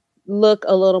look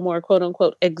a little more "quote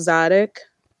unquote" exotic.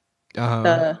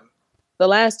 The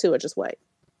last 2 are just white.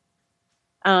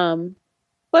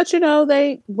 But you know,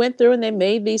 they went through and they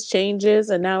made these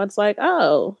changes, and now it's like,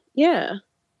 oh yeah,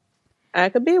 I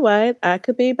could be white, I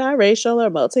could be biracial or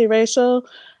multiracial,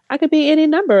 I could be any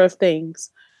number of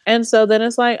things, and so then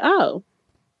it's like, oh,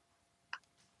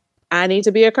 I need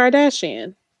to be a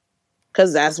Kardashian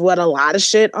because that's what a lot of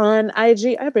shit on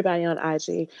IG, everybody on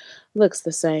IG looks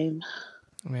the same.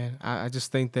 Man, I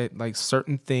just think that like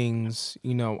certain things,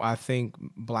 you know, I think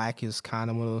black is kind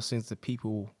of one of those things that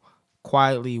people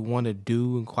quietly want to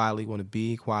do and quietly want to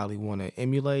be, quietly want to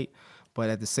emulate. But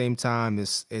at the same time,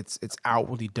 it's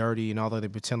outwardly dirty, and although they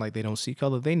pretend like they don't see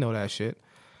color, they know that shit.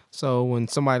 So when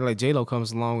somebody like J-Lo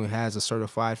comes along and has a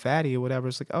certified fatty or whatever,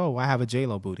 it's like, oh, I have a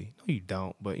J-Lo booty. No, you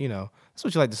don't. But, you know, that's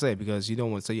what you like to say because you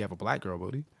don't want to say you have a black girl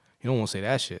booty. You don't want to say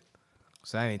that shit.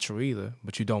 So that ain't true either,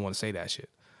 but you don't want to say that shit.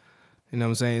 You know what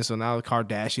I'm saying? So now the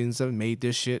Kardashians have made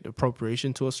this shit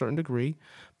appropriation to a certain degree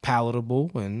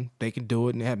palatable, and they can do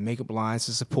it, and they have makeup lines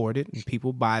to support it, and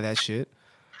people buy that shit.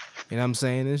 You know what I'm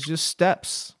saying? It's just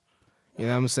steps. You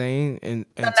know what I'm saying? And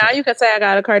so now you can say I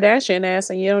got a Kardashian ass,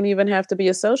 and you don't even have to be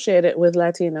associated with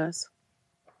Latinas.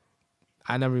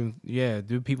 I never even. Yeah,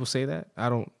 do people say that? I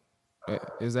don't.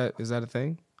 Is that a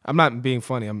thing? I'm not being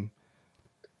funny.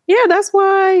 Yeah, that's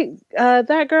why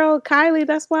that girl Kylie.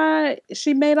 That's why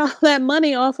she made all that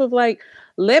money off of like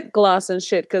lip gloss and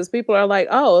shit. Because people are like,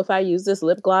 "Oh, if I use this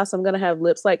lip gloss, I'm gonna have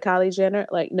lips like Kylie Jenner."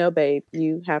 Like, no, babe,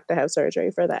 you have to have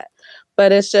surgery for that.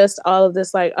 But it's just all of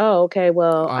this, like, oh, okay,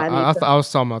 well, I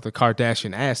was talking about the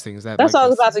Kardashian ass things. That's like what I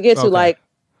was about to get to. Like,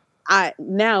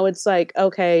 now it's like,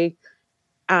 okay,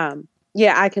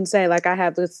 yeah, I can say like I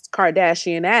have this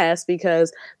Kardashian ass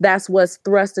because that's what's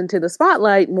thrust into the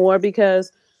spotlight more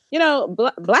because, you know,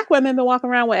 black women been walking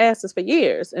around with asses for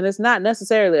years, and it's not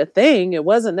necessarily a thing. It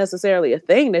wasn't necessarily a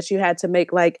thing that you had to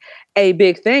make like a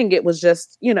big thing. It was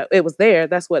just, you know, it was there.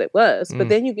 That's what it was. But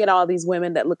then you get all these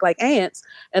women that look like ants,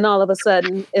 and all of a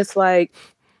sudden it's like,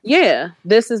 yeah,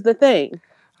 this is the thing.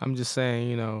 I'm just saying,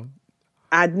 you know,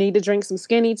 I need to drink some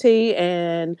skinny tea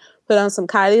and put on some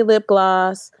Kylie lip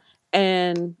gloss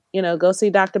and, you know, go see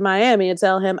Dr. Miami and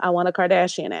tell him I want a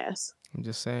Kardashian ass. I'm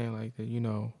just saying like that, you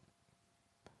know,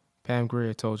 Pam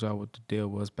Grier told y'all what the deal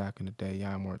was back in the day.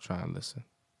 Y'all weren't trying to listen.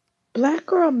 Black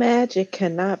girl magic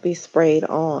cannot be sprayed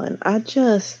on.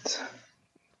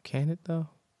 Can it though?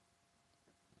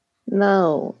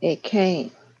 No, it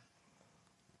can't.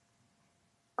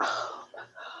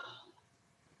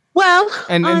 Well,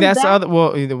 and that's the other.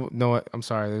 Well, no, I'm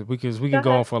sorry. We can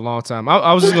go on for a long time.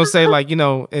 I was just gonna say, like, you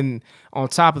know, and on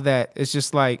top of that, it's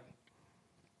just like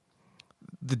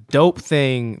the dope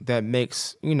thing that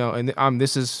makes, you know, and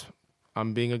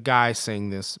I'm being a guy saying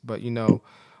this, but you know,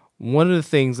 one of the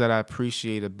things that I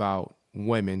appreciate about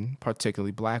women,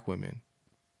 particularly black women,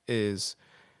 is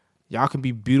y'all can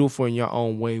be beautiful in your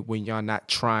own way when y'all not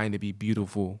trying to be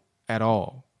beautiful at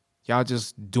all. Y'all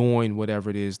just doing whatever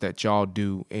it is that y'all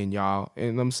do, and y'all, you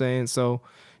know what I'm saying? So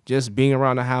just being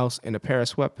around the house in a pair of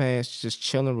sweatpants, just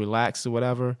chilling, relaxed or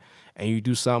whatever, and you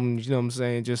do something, you know what I'm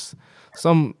saying, just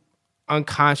some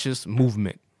unconscious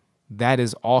movement, that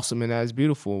is awesome and that is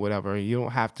beautiful or whatever. You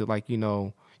don't have to, like, you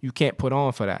know, you can't put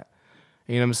on for that.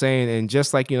 You know what I'm saying? And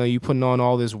just like, you know, you putting on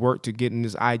all this work to get in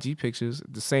this IG pictures,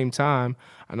 at the same time,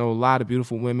 I know a lot of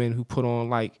beautiful women who put on,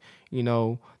 like, you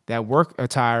know, that work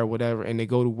attire or whatever, and they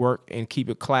go to work and keep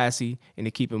it classy and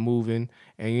they keep it moving,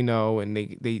 and, you know, and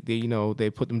they you know, they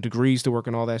put them degrees to work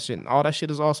and all that shit. And all that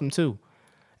shit is awesome too.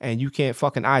 And you can't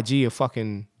fucking IG a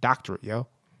fucking doctorate, yo.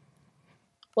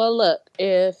 Well, look,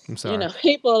 if, I'm sorry. you know,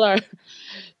 people are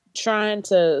trying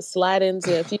to slide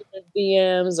into future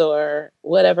DMs or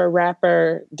whatever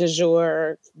rapper du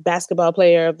jour, basketball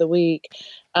player of the week,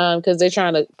 because they're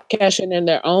trying to cash in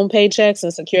their own paychecks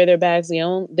and secure their bags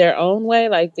their own way.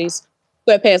 Like, these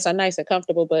sweatpants are nice and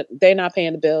comfortable, but they're not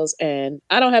paying the bills. And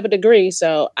I don't have a degree,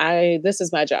 so this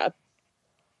is my job.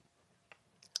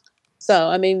 So,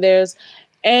 I mean,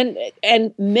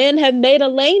 and men have made a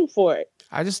lane for it.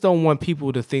 I just don't want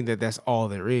people to think that that's all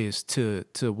there is to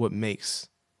what makes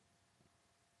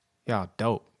y'all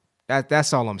dope.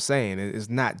 That's all I'm saying. It's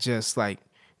not just like,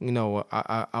 you know,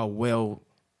 a well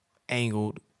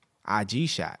angled IG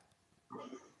shot.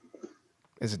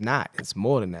 It's not. It's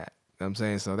more than that. You know what I'm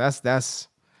saying? So that's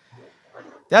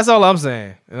all I'm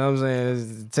saying. You know what I'm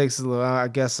saying? It takes a little. I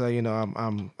guess you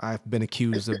know, I've been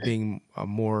accused of being a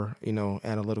more, you know,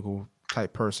 analytical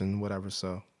type person, whatever.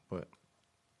 So, but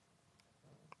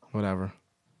whatever.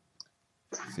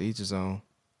 It's each his own.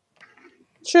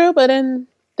 True, but in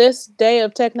this day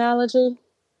of technology,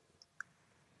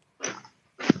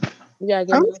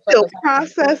 I'm still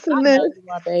processing this.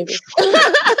 Baby.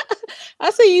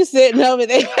 I see you sitting over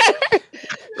there.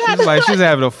 She's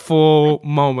having a full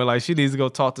moment. Like, she needs to go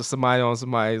talk to somebody on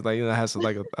somebody, like, you know, has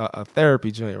like a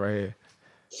therapy joint right here.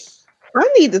 I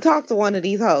need to talk to one of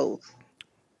these hoes.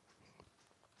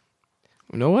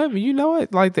 You know what? You know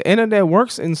what? Like, the internet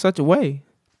works in such a way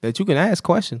that you can ask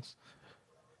questions.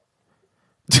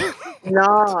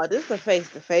 No, this is a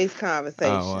face-to-face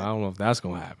conversation. Oh, well, I don't know if that's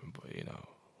gonna happen, but, you know,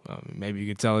 maybe you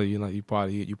could tell her, you know, you part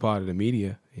of the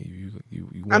media. You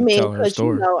want to tell her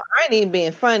story. You know, I ain't even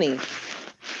being funny.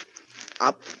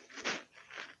 I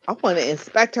want to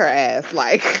inspect her ass.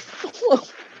 Like, I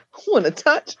want to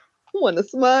touch. I want to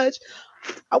smudge.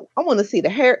 I want to see the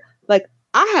hair. Like,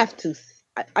 I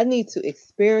need to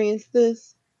experience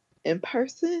this in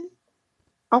person.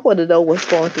 I want to know what's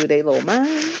going through their little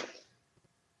minds.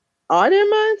 Are their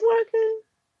minds working?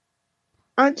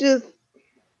 I want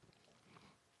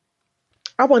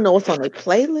to know what's on their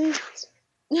playlist.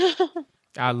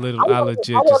 I legit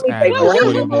just added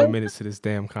 40 more minutes to this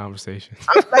damn conversation.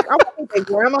 I want their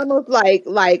grandma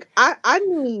like I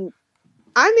need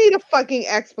a fucking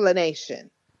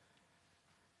explanation.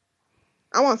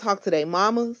 I want to talk to their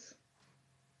mamas.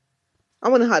 I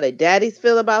want to know how their daddies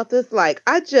feel about this. Like,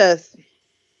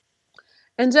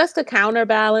 and just to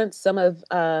counterbalance some of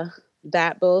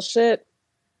that bullshit,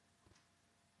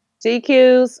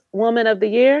 GQ's Woman of the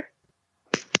Year.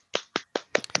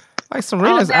 Like,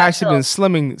 Serena's actually been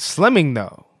slimming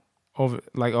though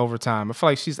over time. I feel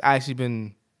like she's actually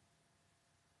been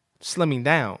slimming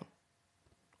down,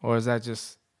 or is that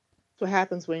just what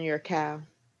happens when you're a cow?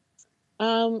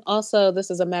 Also, this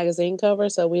is a magazine cover,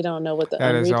 so we don't know what the.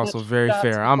 That is also very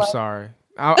fair. I'm sorry.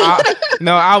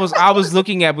 I was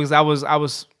looking at, because I was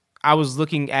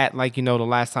looking at, like, you know, the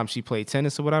last time she played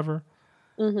tennis or whatever.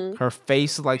 Mm-hmm. Her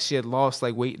face, like, she had lost,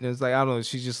 like, weight, and it's like, I don't know,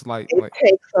 she's just like it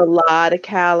takes a lot of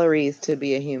calories to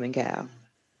be a human cow.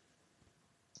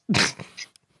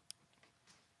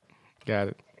 Got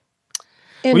it.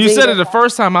 When you said it the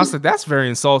first time, I said, that's very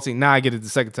insulting. Now I get it the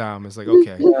second time. It's like,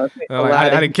 okay.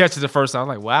 I didn't catch it the first time. I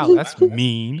was like, wow, that's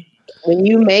mean. When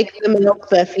you make the milk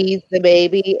that feeds the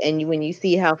baby, and when you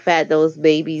see how fat those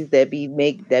babies that be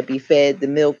fed the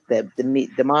milk that the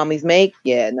mommies make,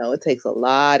 yeah, no, it takes a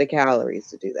lot of calories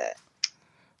to do that.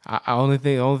 The only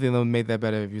thing that made that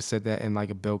better if you said that in,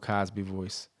 like, a Bill Cosby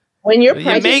voice. When you're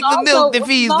pregnant, you make the milk that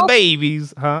feeds the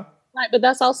babies, huh? Right, but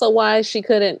that's also why she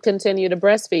couldn't continue to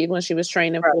breastfeed when she was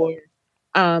training for.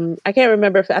 I can't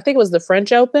remember. I think it was the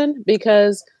French Open,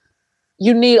 because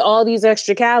you need all these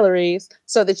extra calories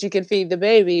so that you can feed the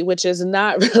baby, which is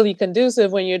not really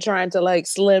conducive when you're trying to, like,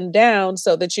 slim down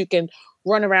so that you can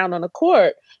run around on a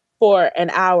court for an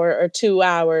hour or 2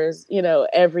 hours, you know,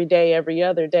 every day, every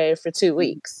other day for 2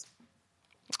 weeks.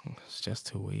 It's just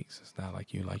 2 weeks. It's not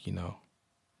like you know.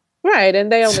 Right,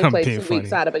 and they only play 2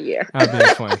 weeks out of a year. I'm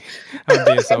being funny. I'm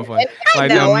being so funny.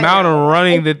 Like, the amount of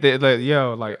running that they, like,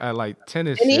 yo, like, I like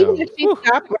tennis. And even if she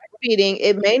stopped breastfeeding,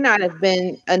 it may not have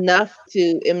been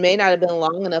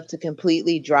long enough to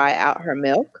completely dry out her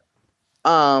milk.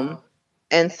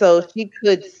 And so she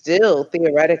could still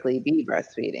theoretically be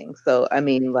breastfeeding. So, I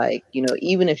mean, like,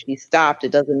 even if she stopped,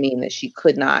 it doesn't mean that she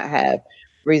could not have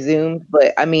resumed.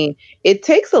 But I mean, it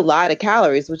takes a lot of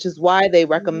calories, which is why they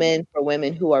recommend for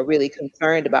women who are really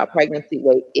concerned about pregnancy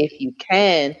weight, if you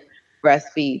can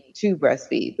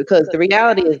breastfeed. Because the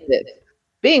reality is this: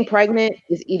 being pregnant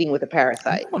is eating with a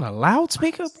parasite. You on a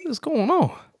loudspeaker? What is going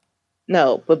on?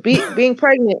 No, but being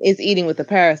pregnant is eating with a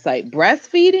parasite.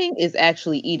 Breastfeeding is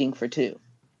actually eating for two.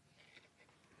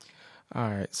 All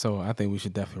right, so I think we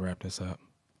should definitely wrap this up.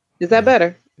 Is that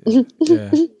better?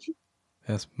 Yeah,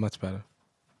 that's much better.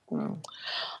 Wow.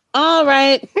 All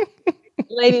right,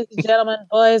 ladies and gentlemen,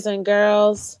 boys and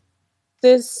girls,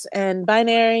 cis and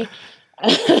binary.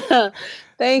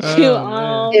 Thank you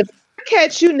all. If I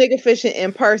catch you nigga fishing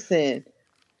in person,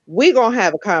 we gonna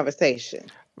have a conversation.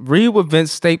 Read what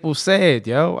Vince Staples said,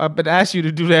 yo. I've been asked you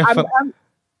to do that.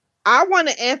 I want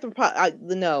to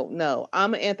No,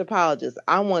 I'm an anthropologist.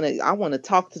 I want to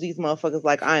talk to these motherfuckers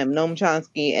like I am Noam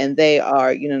Chomsky, and they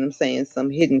are, you know what I'm saying, some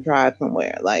hidden tribe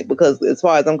somewhere. Like, because as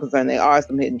far as I'm concerned, they are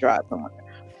some hidden tribe somewhere.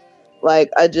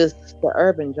 Like, the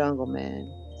urban jungle,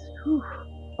 man. Whew.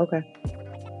 Okay.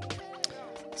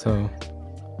 So,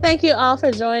 thank you all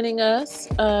for joining us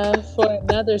for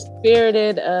another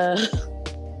spirited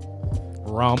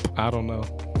romp. I don't know.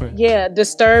 Yeah,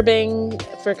 disturbing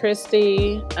for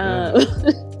Christy.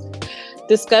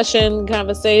 Discussion,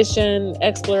 conversation,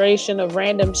 exploration of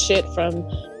random shit from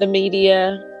the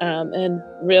media and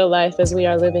real life as we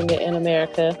are living it in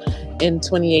America in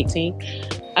 2018.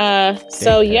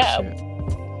 So yeah.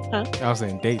 Huh? I was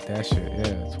saying date that shit.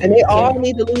 Yeah. And they all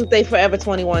need to lose their Forever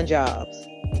 21 jobs.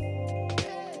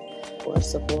 Or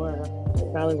Sephora. They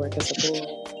probably work at Sephora.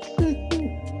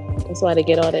 That's why they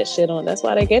get all that shit on. That's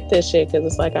why they get this shit, because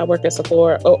it's like I work at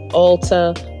Sephora or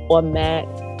Ulta or MAC,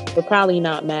 but probably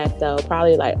not MAC though.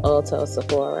 Probably like Ulta or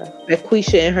Sephora. Like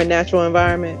Quisha in her natural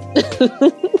environment.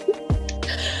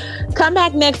 Come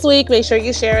back next week. Make sure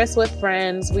you share us with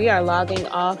friends. We are logging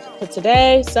off for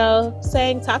today. So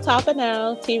saying ta-ta for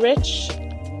now. T-Rich.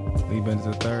 Lee Benders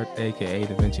III, aka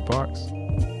Da Vinci Parks.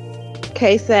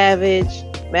 K Savage.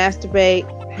 Masturbate.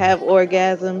 Have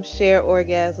orgasms. Share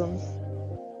orgasms.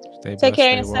 Take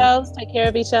care of yourselves. Take care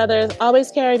of each other. Always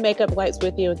carry makeup wipes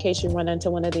with you in case you run into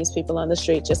one of these people on the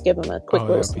street. Just give them a quick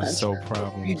little smudge. So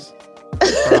problems.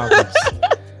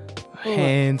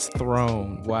 Hands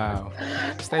thrown. Wow.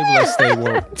 Stay blessed. Stay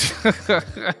woke.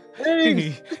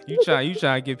 you try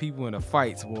to get people into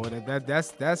fights, boy. That's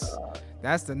the next.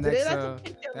 That's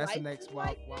the next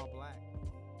Wild Black.